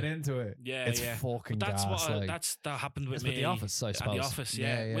once you Yeah. get into it, Yeah, it's yeah. fucking But that's gas. what like, that happened with it's me with The Office, I At suppose. The Office,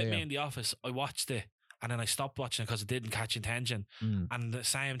 yeah. With me in The Office, I watched it and then I stopped watching it because it didn't catch attention. Mm. And the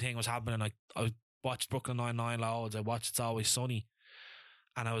same thing was happening. Like I watched Brooklyn Nine-Nine loads. I watched It's Always Sunny,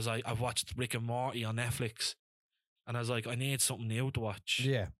 and I was like, I've watched Rick and Morty on Netflix, and I was like, I need something new to watch.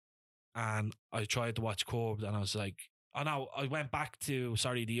 Yeah, And I tried to watch Corbed, and I was like, oh no, I went back to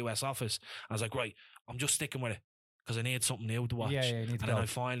the US Office. And I was like, right, I'm just sticking with it because I need something new to watch. yeah, you need to And go. then I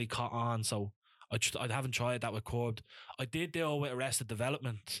finally caught on, so I haven't tried that with Corbed. I did deal with Arrested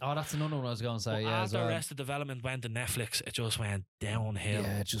Development. Oh, that's another one I was going to But say. Yeah, as after well. Arrested Development went to Netflix, it just went downhill.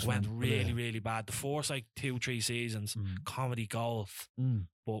 Yeah, it just went went really, bleh. really bad. The first like 2-3 seasons, Mm. comedy gold. Mm.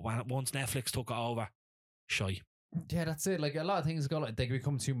 But once Netflix took it over, shy. Yeah, that's it. Like a lot of things go like they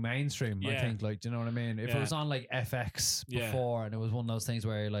become too mainstream. I Yeah. think, like, do you know what I mean? If it Yeah. was on like FX Yeah. before, and it was one of those things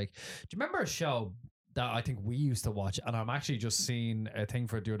where, like, do you remember a show that I think we used to watch, and I'm actually just seeing a thing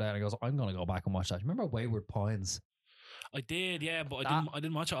for it the other day, and I goes, I'm gonna go back and watch that. Remember Wayward Pines? I did, yeah, but That- I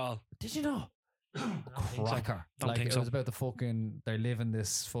didn't watch it all. Did you know? Cracker. Don't Like think it so. was about the fucking they live in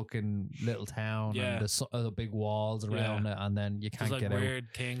this fucking little town Yeah. and there's the big walls around it, and then you There's can't like get out.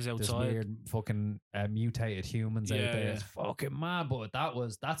 weird things There's outside. weird fucking mutated humans out Yeah, there. yeah. It's fucking mad, but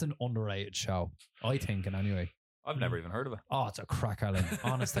that's an underrated show, I think. And anyway, I've never even heard of it. oh, it's a cracker, like,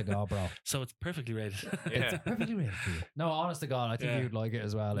 honest to God, bro. So it's perfectly rated. Yeah. It's perfectly rated for you. No, honest to God, I think Yeah. you'd like it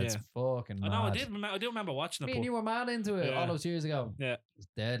as well. It's Yeah. fucking I mad. know. I do remember watching Me it. and But you were mad into it all Yeah. those years ago. Yeah. It's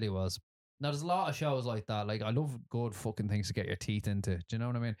deadly was. Now there's a lot of shows like that. Like I love good fucking things to get your teeth into. Do you know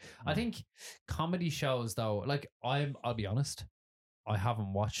what I mean? I think comedy shows though, like I'll be honest, I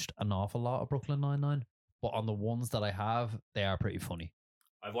haven't watched an awful lot of Brooklyn Nine-Nine, but on the ones that I have, they are pretty funny.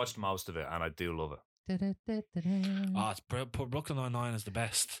 I've watched most of it and I do love it. oh, Brooklyn Nine-Nine is the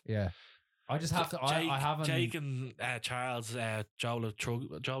best. Yeah. I just have to. I haven't. Jake and Charles, Joe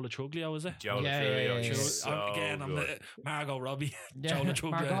Truglio, is it? Joe Yeah, Trulio, yeah, yeah, he's yeah. so Again, I'm good. the Margot Robbie. Yeah, Joe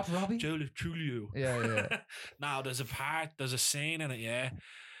Truglio. Margot Robbie. Joe Truglio. Yeah. Now there's a scene in it, yeah,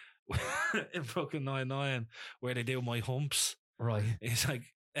 in Brooklyn Nine-Nine where they do My Humps. Right. It's like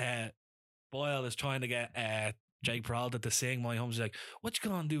Boyle is trying to get Jake Peralta to sing My Humps. He's like, what you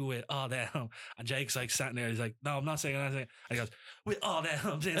gonna do with all that hump? And Jake's like sitting there, he's like, no, I'm not singing anything. And he goes, with all that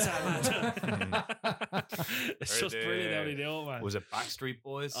humps inside my It's just brilliant how they do it, man. Was it Backstreet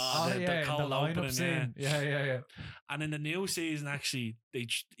Boys? Oh, the cold lineup opening, scene. Yeah. And in the new season, actually,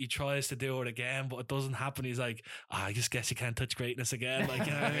 he tries to do it again, but it doesn't happen. He's like, I just guess you can't touch greatness again. Like,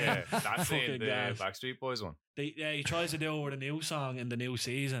 you know what I mean? Yeah, that's Fucking in the gas. Backstreet Boys one. He tries to do it with a new song in the new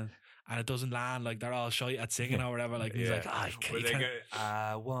season, and it doesn't land. Like they're all shy at singing or whatever. Like he's like, Where you they can't. go,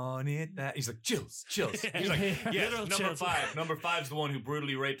 I want it that. He's like, chills. He's like, Yeah. yes, Literal number chills. 5. Number 5's the one who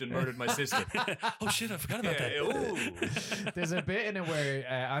brutally raped and murdered my sister. Oh shit! I forgot about that. Ooh. There's a bit in it where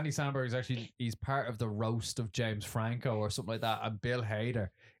Andy Samberg is actually he's part of the roast of James Franco or something like that, and Bill Hader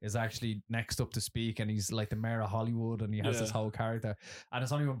is actually next up to speak, and he's like the mayor of Hollywood, and he has Yeah. this whole character, and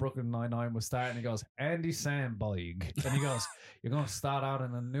it's only when Brooklyn Nine-Nine was starting, he goes, Andy Samberg, and he goes, you're going to start out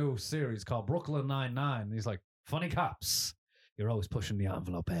in a new series called Brooklyn Nine-Nine, and he's like, funny cops. You're always pushing the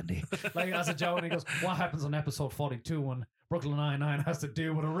envelope, Andy. Like as a joke, and he goes, what happens on episode 42 when Brooklyn Nine-Nine has to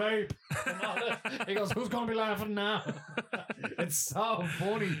deal with a rape? And all that. He goes, who's going to be laughing now? It's so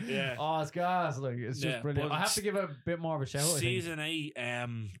funny. Yeah. Oh, it's gas. Like, it's just Yeah, brilliant. but I have to give it a bit more of a shout. I think. Season 8,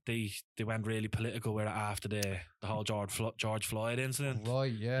 they went really political with it after the whole George Floyd incident.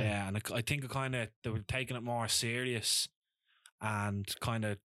 Right, yeah. Yeah, and I think they were taking it more serious and kind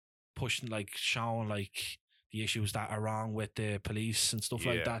of pushing, like, showing like the issues that are wrong with the police and stuff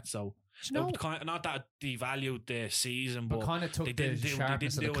like Yeah. that. So Do you know, it kind of, not that it devalued the season, but but kind of took they the didn't do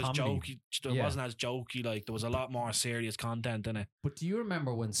sharpness of the it as comedy. jokey. It Yeah. wasn't as jokey. Like there was a lot more serious content in it. But do you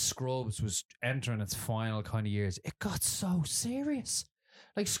remember when Scrubs was entering its final kind of years? It got so serious.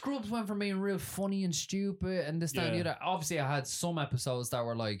 Like Scrubs went from being real funny and stupid and this, that, and the Yeah. other. Obviously, I had some episodes that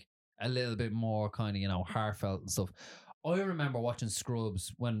were like a little bit more kind of, heartfelt and stuff. I remember watching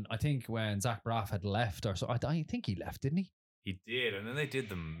Scrubs when Zach Braff had left or so. I think he left, didn't he? He did, and then they did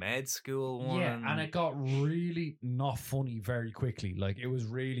the med school one. Yeah, and it got really not funny very quickly. Like it was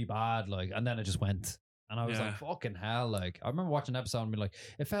really bad. Like, and then it just went. And I was Yeah. like, fucking hell. Like, I remember watching an episode and being like,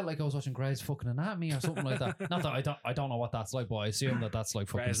 it felt like I was watching Grey's fucking Anatomy or something like that. Not that I don't know what that's like, but I assume that's like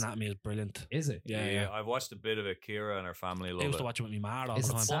fucking. Grey's Anatomy is brilliant. Is it? Yeah. I've watched a bit of it. Kira and her family I love used to it. watch it with my mad all Is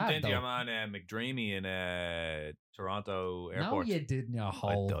the it time. sad? Bumped into though. your man McDreamy in Toronto No, airport. you didn't, you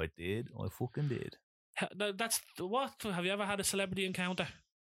hole. I did. I fucking did. That's what. Have you ever had a celebrity encounter?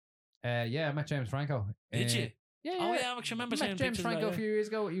 Yeah, I met James Franco. Did you? Yeah, Oh yeah, I actually remember I seeing met James pictures Franco of a that, few years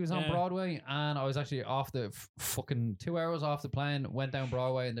ago. He was on Yeah. Broadway, and I was actually off the fucking 2 hours off the plane. Went down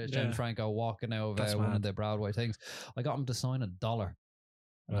Broadway, and there's James Yeah. Franco walking out of That's one of mad. the Broadway things. I got him to sign $1,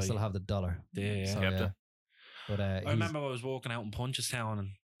 and I Right. still have the $1. Yeah. So, Kept yeah. it. But I remember I was walking out in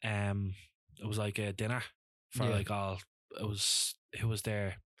Punchestown and it was like a dinner for Yeah. like all. It was who was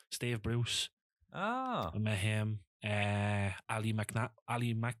there? Steve Bruce. Ah, I met him.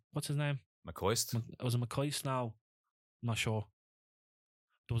 What's his name? McCoist. Was it McCoist? No, I'm not sure.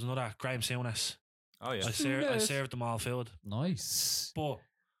 There was another Graham Souness. Oh yeah. I Souness. served them all food, nice. but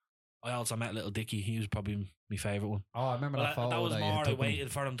I also met Little Dicky. He was probably my favourite one. Oh, I remember Well, that photo. that was you more I took him.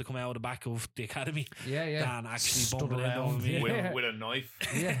 waited for him to come out of the back of the academy Yeah, than actually Stood bumping into around. me. Yeah. with a knife.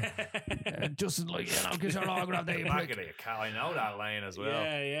 Yeah. Just like, get your autograph there, you Back prick. of the car. I know that lane as well.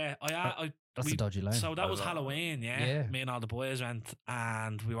 Yeah. That's we- a dodgy line. So that was That's all. Halloween, yeah. Yeah. Me and all the boys went,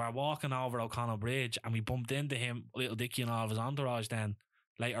 and we were walking over O'Connell Bridge, and we bumped into him, Little Dicky, and all of his entourage. Then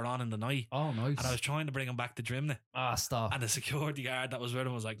later on in the night. Oh, nice. And I was trying to bring him back to Drimnagh. Stop. And the security guard that was with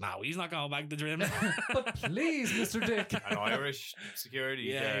him was like, no, he's not going back to Drimnagh. But please, Mr. Dick. An Irish security.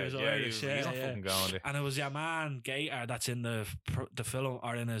 Yeah, he was Irish, he's not yeah. fucking going there. And it was your man Gator that's in the film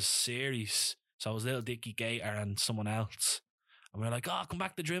or in his series. So it was Little Dicky Gator and someone else. And we were like, oh, come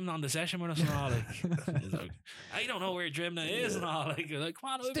back to Drimnagh on the session with us and all. Like, he's like, I don't know where Drimnagh is and all. Like, come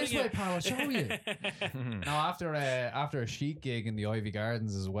on, It's this way, pal, I'll show you. Now, after a Sheik gig in the Ivy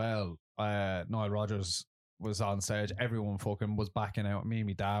Gardens as well, Nile Rodgers was on stage. Everyone fucking was backing out. Me and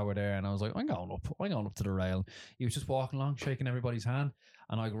my dad were there, and I was like, I'm going up to the rail. He was just walking along, shaking everybody's hand,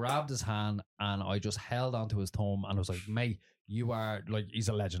 and I grabbed his hand and I just held onto his thumb and I was like, mate, you are like, he's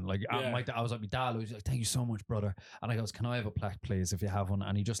a legend. Like, I was like, my dad was like, thank you so much, brother. And I goes, can I have a plaque, please, if you have one?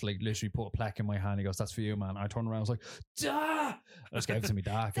 And he just like literally put a plaque in my hand. He goes, that's for you, man. I turned around, I was like, Dad! I just gave it to my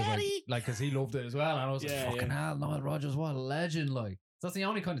dad because he loved it as well. And I was like, fucking hell, Nile Rodgers, what a legend! Like, that's the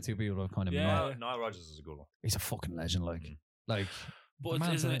only kind of two people I've kind of met. Nile Rodgers is a good one. He's a fucking legend. Like, but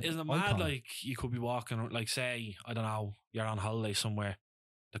isn't it mad? Like, you could be walking, like, say, I don't know, you're on holiday somewhere.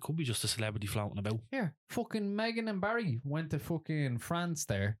 There could be just a celebrity floating about. Here, fucking Meghan and Barry went to fucking France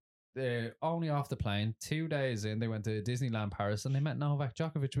there. Only off the plane, 2 days in, they went to Disneyland Paris and they met Novak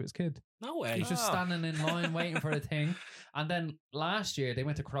Djokovic with his kid. No way. He's just standing in line waiting for a thing. And then last year they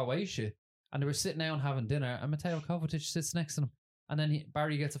went to Croatia and they were sitting down having dinner and Mateo Kovacic sits next to them. And then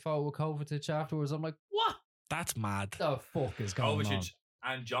Barry gets a photo with Kovacic afterwards. I'm like, what? That's mad. The fuck is going on? Kovacic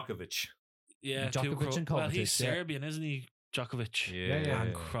and Djokovic. Yeah, Djokovic and Kovacic. Well, he's Serbian, isn't he? Djokovic. Yeah.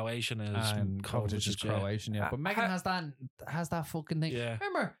 And Croatian is and Kovacic is Croatian, yeah. But Megan has that fucking thing. Yeah.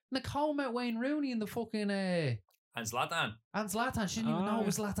 Remember, Nicole met Wayne Rooney in the fucking And Zlatan. She didn't even know it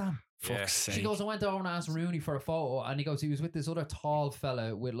was Zlatan. Fuck's sake. She goes, I went over and asked Rooney for a photo, and he goes, he was with this other tall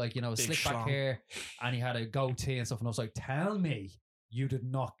fella with like, you know, Big slick back hair, and he had a goatee and stuff. And I was like, tell me you did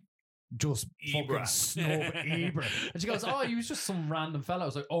not just fucking snub Ibra. And she goes, oh, he was just some random fella. I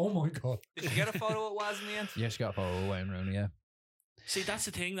was like, oh my God. Did she get a photo it was in the end? Yeah, she got a photo of Wayne Rooney, yeah. See, that's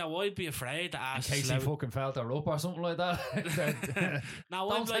the thing that I'd be afraid to ask. In case he fucking felt her up or something like that. Now,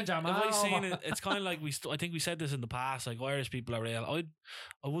 Don't I'd take like, your if I man seen over. it, it's kind of like I think we said this in the past, like Irish people are real.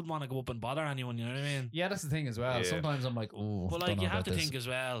 I wouldn't want to go up and bother anyone, you know what I mean? Yeah, that's the thing as well. Yeah. Sometimes I'm like, oh, But like, you have to think as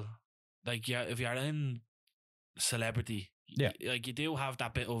well, like, yeah, if you're in celebrity, Yeah. like you do have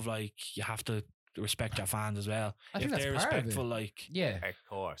that bit of like, you have to respect your fans as well. I think if that's they're part of it. respectful, like, yeah, Of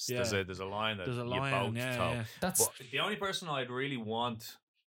course. Yeah. There's a line that there's a you line, both yeah, toe. yeah. that's But the only person I'd really want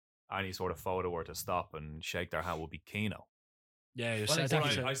any sort of photo or to stop and shake their hand would be Keno. Yeah, you Well, said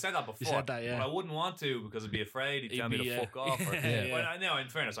exactly. that. I said that before. You said that, yeah. But I wouldn't want to because I'd be afraid he'd He'd tell me be, to fuck off. Or, Yeah. Well, no, in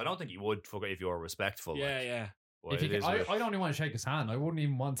fairness, I don't think he would fuck if you were respectful. Yeah, like, yeah. but if you it can, is what- I'd only want to shake his hand. I wouldn't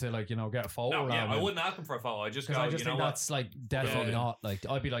even want to, like, you know, get a photo. No, yeah, around I him. wouldn't ask him for a photo. I just go, Because I just you know think what? that's like definitely Yeah. not. Like,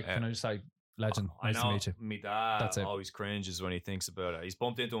 I'd be like, Yeah. can I just say, legend, I nice know to meet you. my dad That's it. always cringes when he thinks about it. He's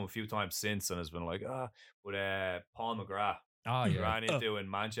bumped into him a few times since and has been like, with Paul McGrath. Oh, He yeah. ran into in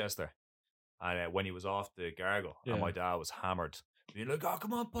Manchester. And when he was off the Gargle, Yeah. and my dad was hammered. Being like, oh,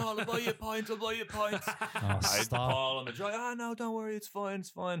 come on, Paul, I'll buy you a pint, I'll buy you a pint. Oh, I had stop. Paul on the drive. No, don't worry, it's fine,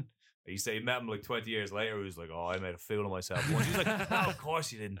 it's fine. He said he met him like 20 years later. He was like, oh, I made a fool of myself once. He was like, no, of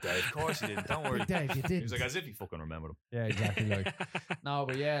course you didn't, Dave. Of course you didn't. Don't worry. Dave, you He did. was like, as if he fucking remembered him. Yeah, exactly. Like, no,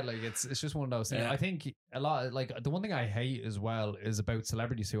 but yeah, like it's just one of those things. Yeah. I think a lot, like, the one thing I hate as well is about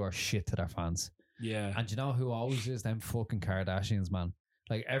celebrities who are shit to their fans. Yeah. And you know who always is? Them fucking Kardashians, man.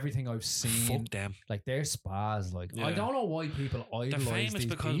 Like, everything I've seen, Fuck them. like, their spas. Like, I Yeah. don't know why people They're idolize famous these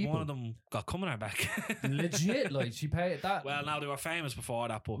because people. one of them got coming her back. Legit, like, she paid that. Well, now they were famous before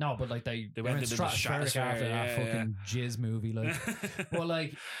that, but No, but like they They went went in into the stratospheric stratosphere, after that yeah, fucking jizz movie, like. But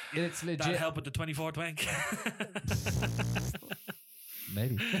like, it's that legit. help with the 24th wank.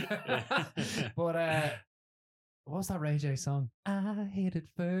 Maybe. But what was that Ray J song? I hit it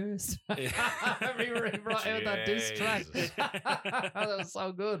first. He brought out that diss track. Jesus. That was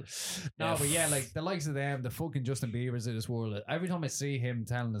so good. No, Yeah. but yeah, like the likes of them, the fucking Justin Bieber's of this world. Every time I see him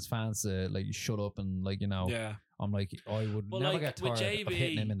telling his fans to like shut up and like, you know, Yeah. I'm like, I would Well, never like get with tired of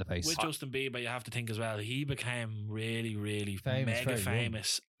hitting him in the face. with Justin Bieber, you have to think as well. He became really, really Famous mega very young.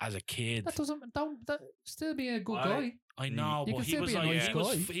 famous as a kid. That doesn't that still be a good I- guy. I know, You but can he still was be a like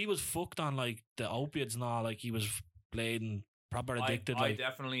nice guy. he was fucked on like the opiates and all. Like he was bleeding, proper addicted. I like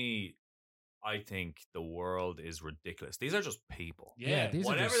definitely, I think the world is ridiculous. These are just people. yeah, these are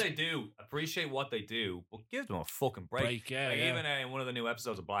Whatever just- they do, appreciate what they do, but give them a fucking break. break. Yeah, Like, yeah. even in one of the new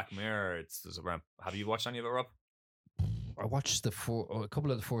episodes of Black Mirror, it's around. Have you watched any of it, Rob? I watched a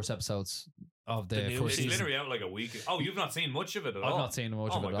couple of the first episodes. of The the new first It's season. season. literally out like a week. Oh, you've not seen much of it at all. I've not seen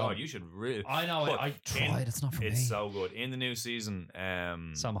much oh of it my at all. god, you should really. I know. But I tried. It's not for It's me. so good in the new season.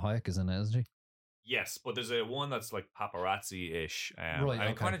 Sam Hayek is in it, isn't he? Yes, but there's a one that's like paparazzi ish. Right, And okay.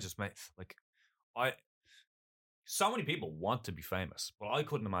 it kind of just made like I. So many people want to be famous, but I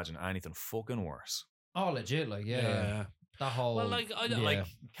couldn't imagine anything fucking worse. Oh, legit. Like, yeah. That whole. Well, like, I yeah. Like,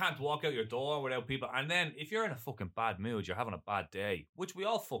 you can't walk out your door without people. And then if you're in a fucking bad mood, you're having a bad day, which we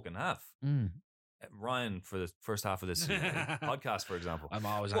all fucking have. Mm. Ryan, for the first half of this podcast, for example, I'm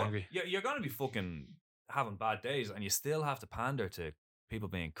always Well, angry. You're going to be fucking having bad days, and you still have to pander to people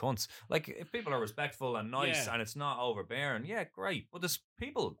being cunts. Like, if people are respectful and nice, Yeah. and it's not overbearing, yeah, great. But there's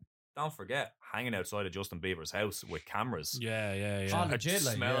people, don't forget, hanging outside of Justin Bieber's house with cameras. Yeah. Oh, legit,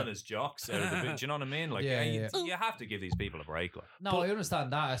 like, smelling yeah. his jocks out of the bit. Do you know what I mean? Like, Yeah, you, yeah. you have to give these people a break. Like, No, I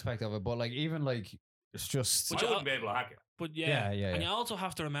understand that aspect of it, but like, even like, it's just. But I wouldn't be able to hack it. But yeah, Yeah. and you also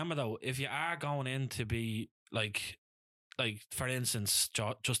have to remember though, if you are going in to be like for instance,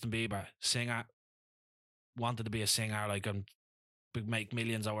 Justin Bieber, singer, wanted to be a singer, like make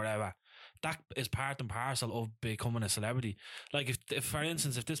millions or whatever. That is part and parcel of becoming a celebrity. Like if for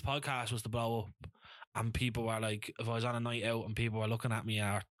instance, if this podcast was to blow up and people were like, if I was on a night out and people were looking at me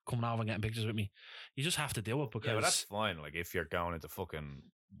or coming over and getting pictures with me, you just have to do it because Yeah, but that's fine. Like, if you're going into fucking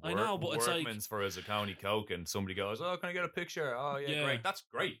I know, but it's like- Workman's for a County Coke and somebody goes, oh, can I get a picture? Oh, yeah, Yeah. great. That's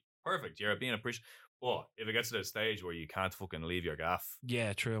great. Perfect. You're being appreciated. But if it gets to the stage where you can't fucking leave your gaff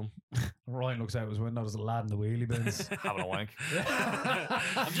yeah, true. Ryan looks out his window, there's a lad in the wheelie bins. having a wank.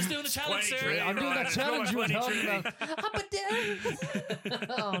 I'm just doing a challenge, sir. 23, I'm doing that Ryan, challenge you were 23. talking about.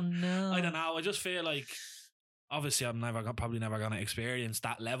 Oh, no. I don't know. I just feel like obviously I'm probably never gonna experience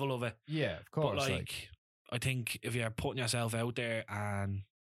that level of it. Yeah, of But course. like, I think if you're putting yourself out there and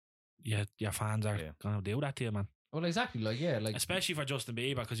your fans are Yeah. gonna do that to you, man. well, exactly. Like, yeah, like, Especially for Justin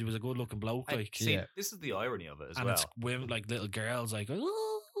Bieber because he was a good looking bloke. I- Like, see, Yeah. this is the irony of it as and well. it's women, like little girls, like I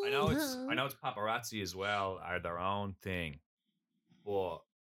know it's paparazzi as well are their own thing, but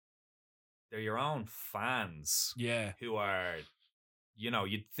they're your own fans yeah, who are,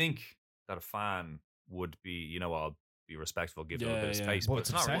 you'd think that a fan would be, I'll be respectful, give them a Yeah, bit of yeah. space, But but it's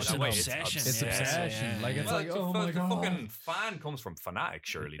it's not really that obsession, way. though. Obsession, it's yeah, obsession. yeah, Like, yeah. it's Well, like, the, oh my the God. fucking fan comes from fanatic,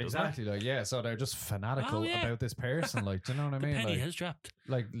 surely, doesn't Exactly, like, yeah, so they're just fanatical Oh, yeah. about this person, like, do you know what I the mean? penny Like, has dropped.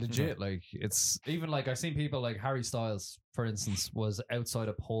 like legit, like, it's even like I've seen people like Harry Styles, for instance, was outside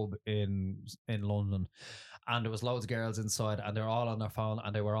a pub in London, and there was loads of girls inside, and they're all on their phone,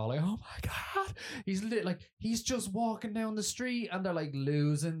 and they were all like, "Oh my God, he's just walking down the street," and they're like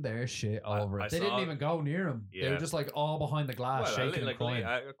losing their shit over I it. They saw- didn't even go near him. They Yeah. were just like all behind the glass, Well, shaking and crying.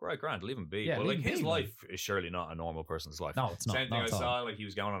 right, Grant, leave him be. Yeah, but leave like him his be, like- life is surely not a normal person's life. No, it's not. Same thing not I at all. saw, like he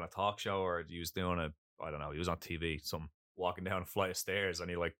was going on a talk show or he was doing I don't know, he was on TV, some walking down a flight of stairs and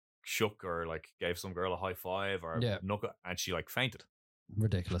he like shook or like gave some girl a high five or Yeah. knuckle and she like fainted.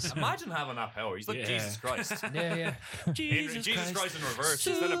 Ridiculous. Imagine having that power. He's like Yeah. Jesus Christ. yeah. Jesus Christ in reverse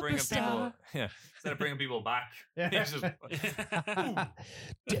instead of bringing people, instead of bringing people back. Yeah. He's just,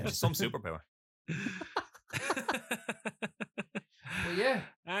 just some superpower. Well, yeah,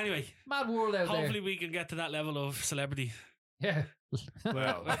 Anyway, mad world out hopefully we can get to that level of celebrity there. Yeah.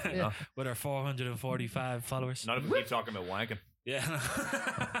 Well, Yeah. with our 445 followers. not if we keep talking about wanking.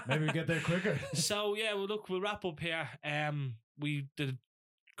 Yeah. Maybe we get there quicker. So yeah, well look, we'll wrap up here. We did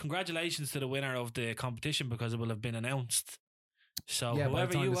congratulations to the winner of the competition because it will have been announced. So yeah, by the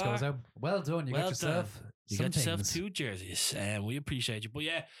whoever time you this are, goes out, well done. You well got yourself. done. You some got yourself things. 2 jerseys, and we appreciate you. But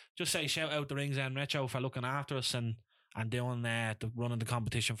yeah, just say shout out to Rings End Retro for looking after us and doing running the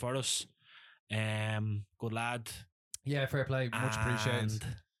competition for us. Good lad. Yeah, fair play. Much appreciated. And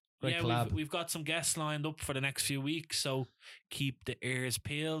Great yeah, collab. we've got some guests lined up for the next few weeks, so keep the ears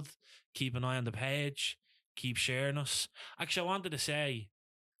peeled, keep an eye on the page, keep sharing us. Actually, I wanted to say,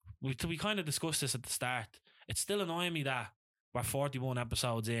 we kind of discussed this at the start. It's still annoying me that we're 41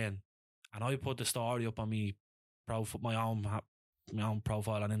 episodes in, and I put the story up on my own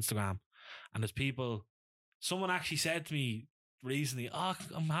profile on Instagram, and there's people. Someone actually said to me recently, "Oh,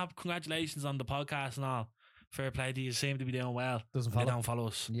 I'm happy, congratulations on the podcast and all. Fair play to you. Seem to be doing well." Doesn't And they follow. don't follow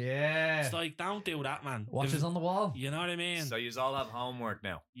us. Yeah. It's like, don't do that, man. Watches on the wall. You know what I mean? So you all have homework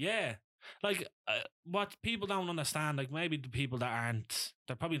now. Yeah. Like, what people don't understand, like, maybe the people that aren't,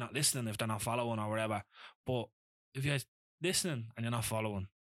 they're probably not listening if they're not following or whatever. But if you're listening and you're not following,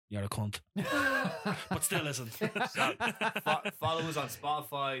 you're a cunt. But still listen. So, follow us on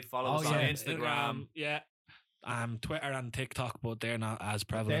Spotify. Follow us Oh, on yeah. Instagram. Yeah. Twitter and TikTok, but they're not as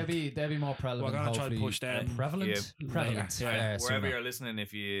prevalent. They'll be more prevalent. We're gonna try to hopefully. push them. Prevalent. Yeah. Prevalent. Yeah. Wherever sooner. you're listening,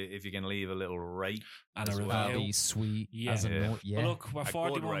 if you can leave a little rate And a as review. well. That'll be sweet. Yeah. As a Yeah. note. Yeah. But look, we're A good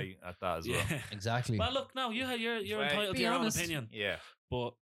 41. rate at that as well. Yeah. Exactly. Well, look, no, you're Well, entitled be to your honest. own opinion, Yeah.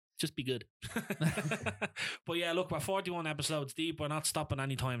 but just be good. But yeah, look, we're 41 episodes deep. We're not stopping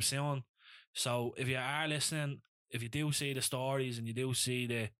anytime soon. So if you are listening, if you do see the stories and you do see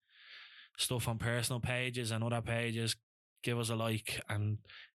the stuff on personal pages and other pages, give us a like. And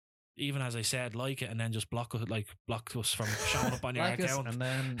even as I said, like it and then just block us from showing up on your Like us, account. and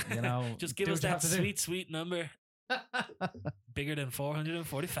then Just give do us what you that have to do. sweet number. Bigger than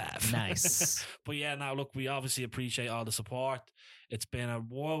 445. Nice. But yeah, now look, we obviously appreciate all the support. It's been a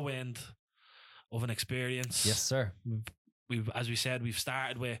whirlwind of an experience. Yes, sir. We've as we said, we've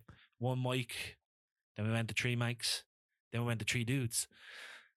started with one mic, then we went to 3 mics, then we went to 3 dudes.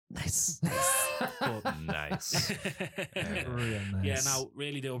 Nice. But- Nice. Real nice. Yeah, now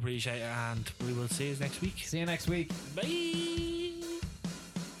really do appreciate it, and we will see you next week. See you next week. Bye.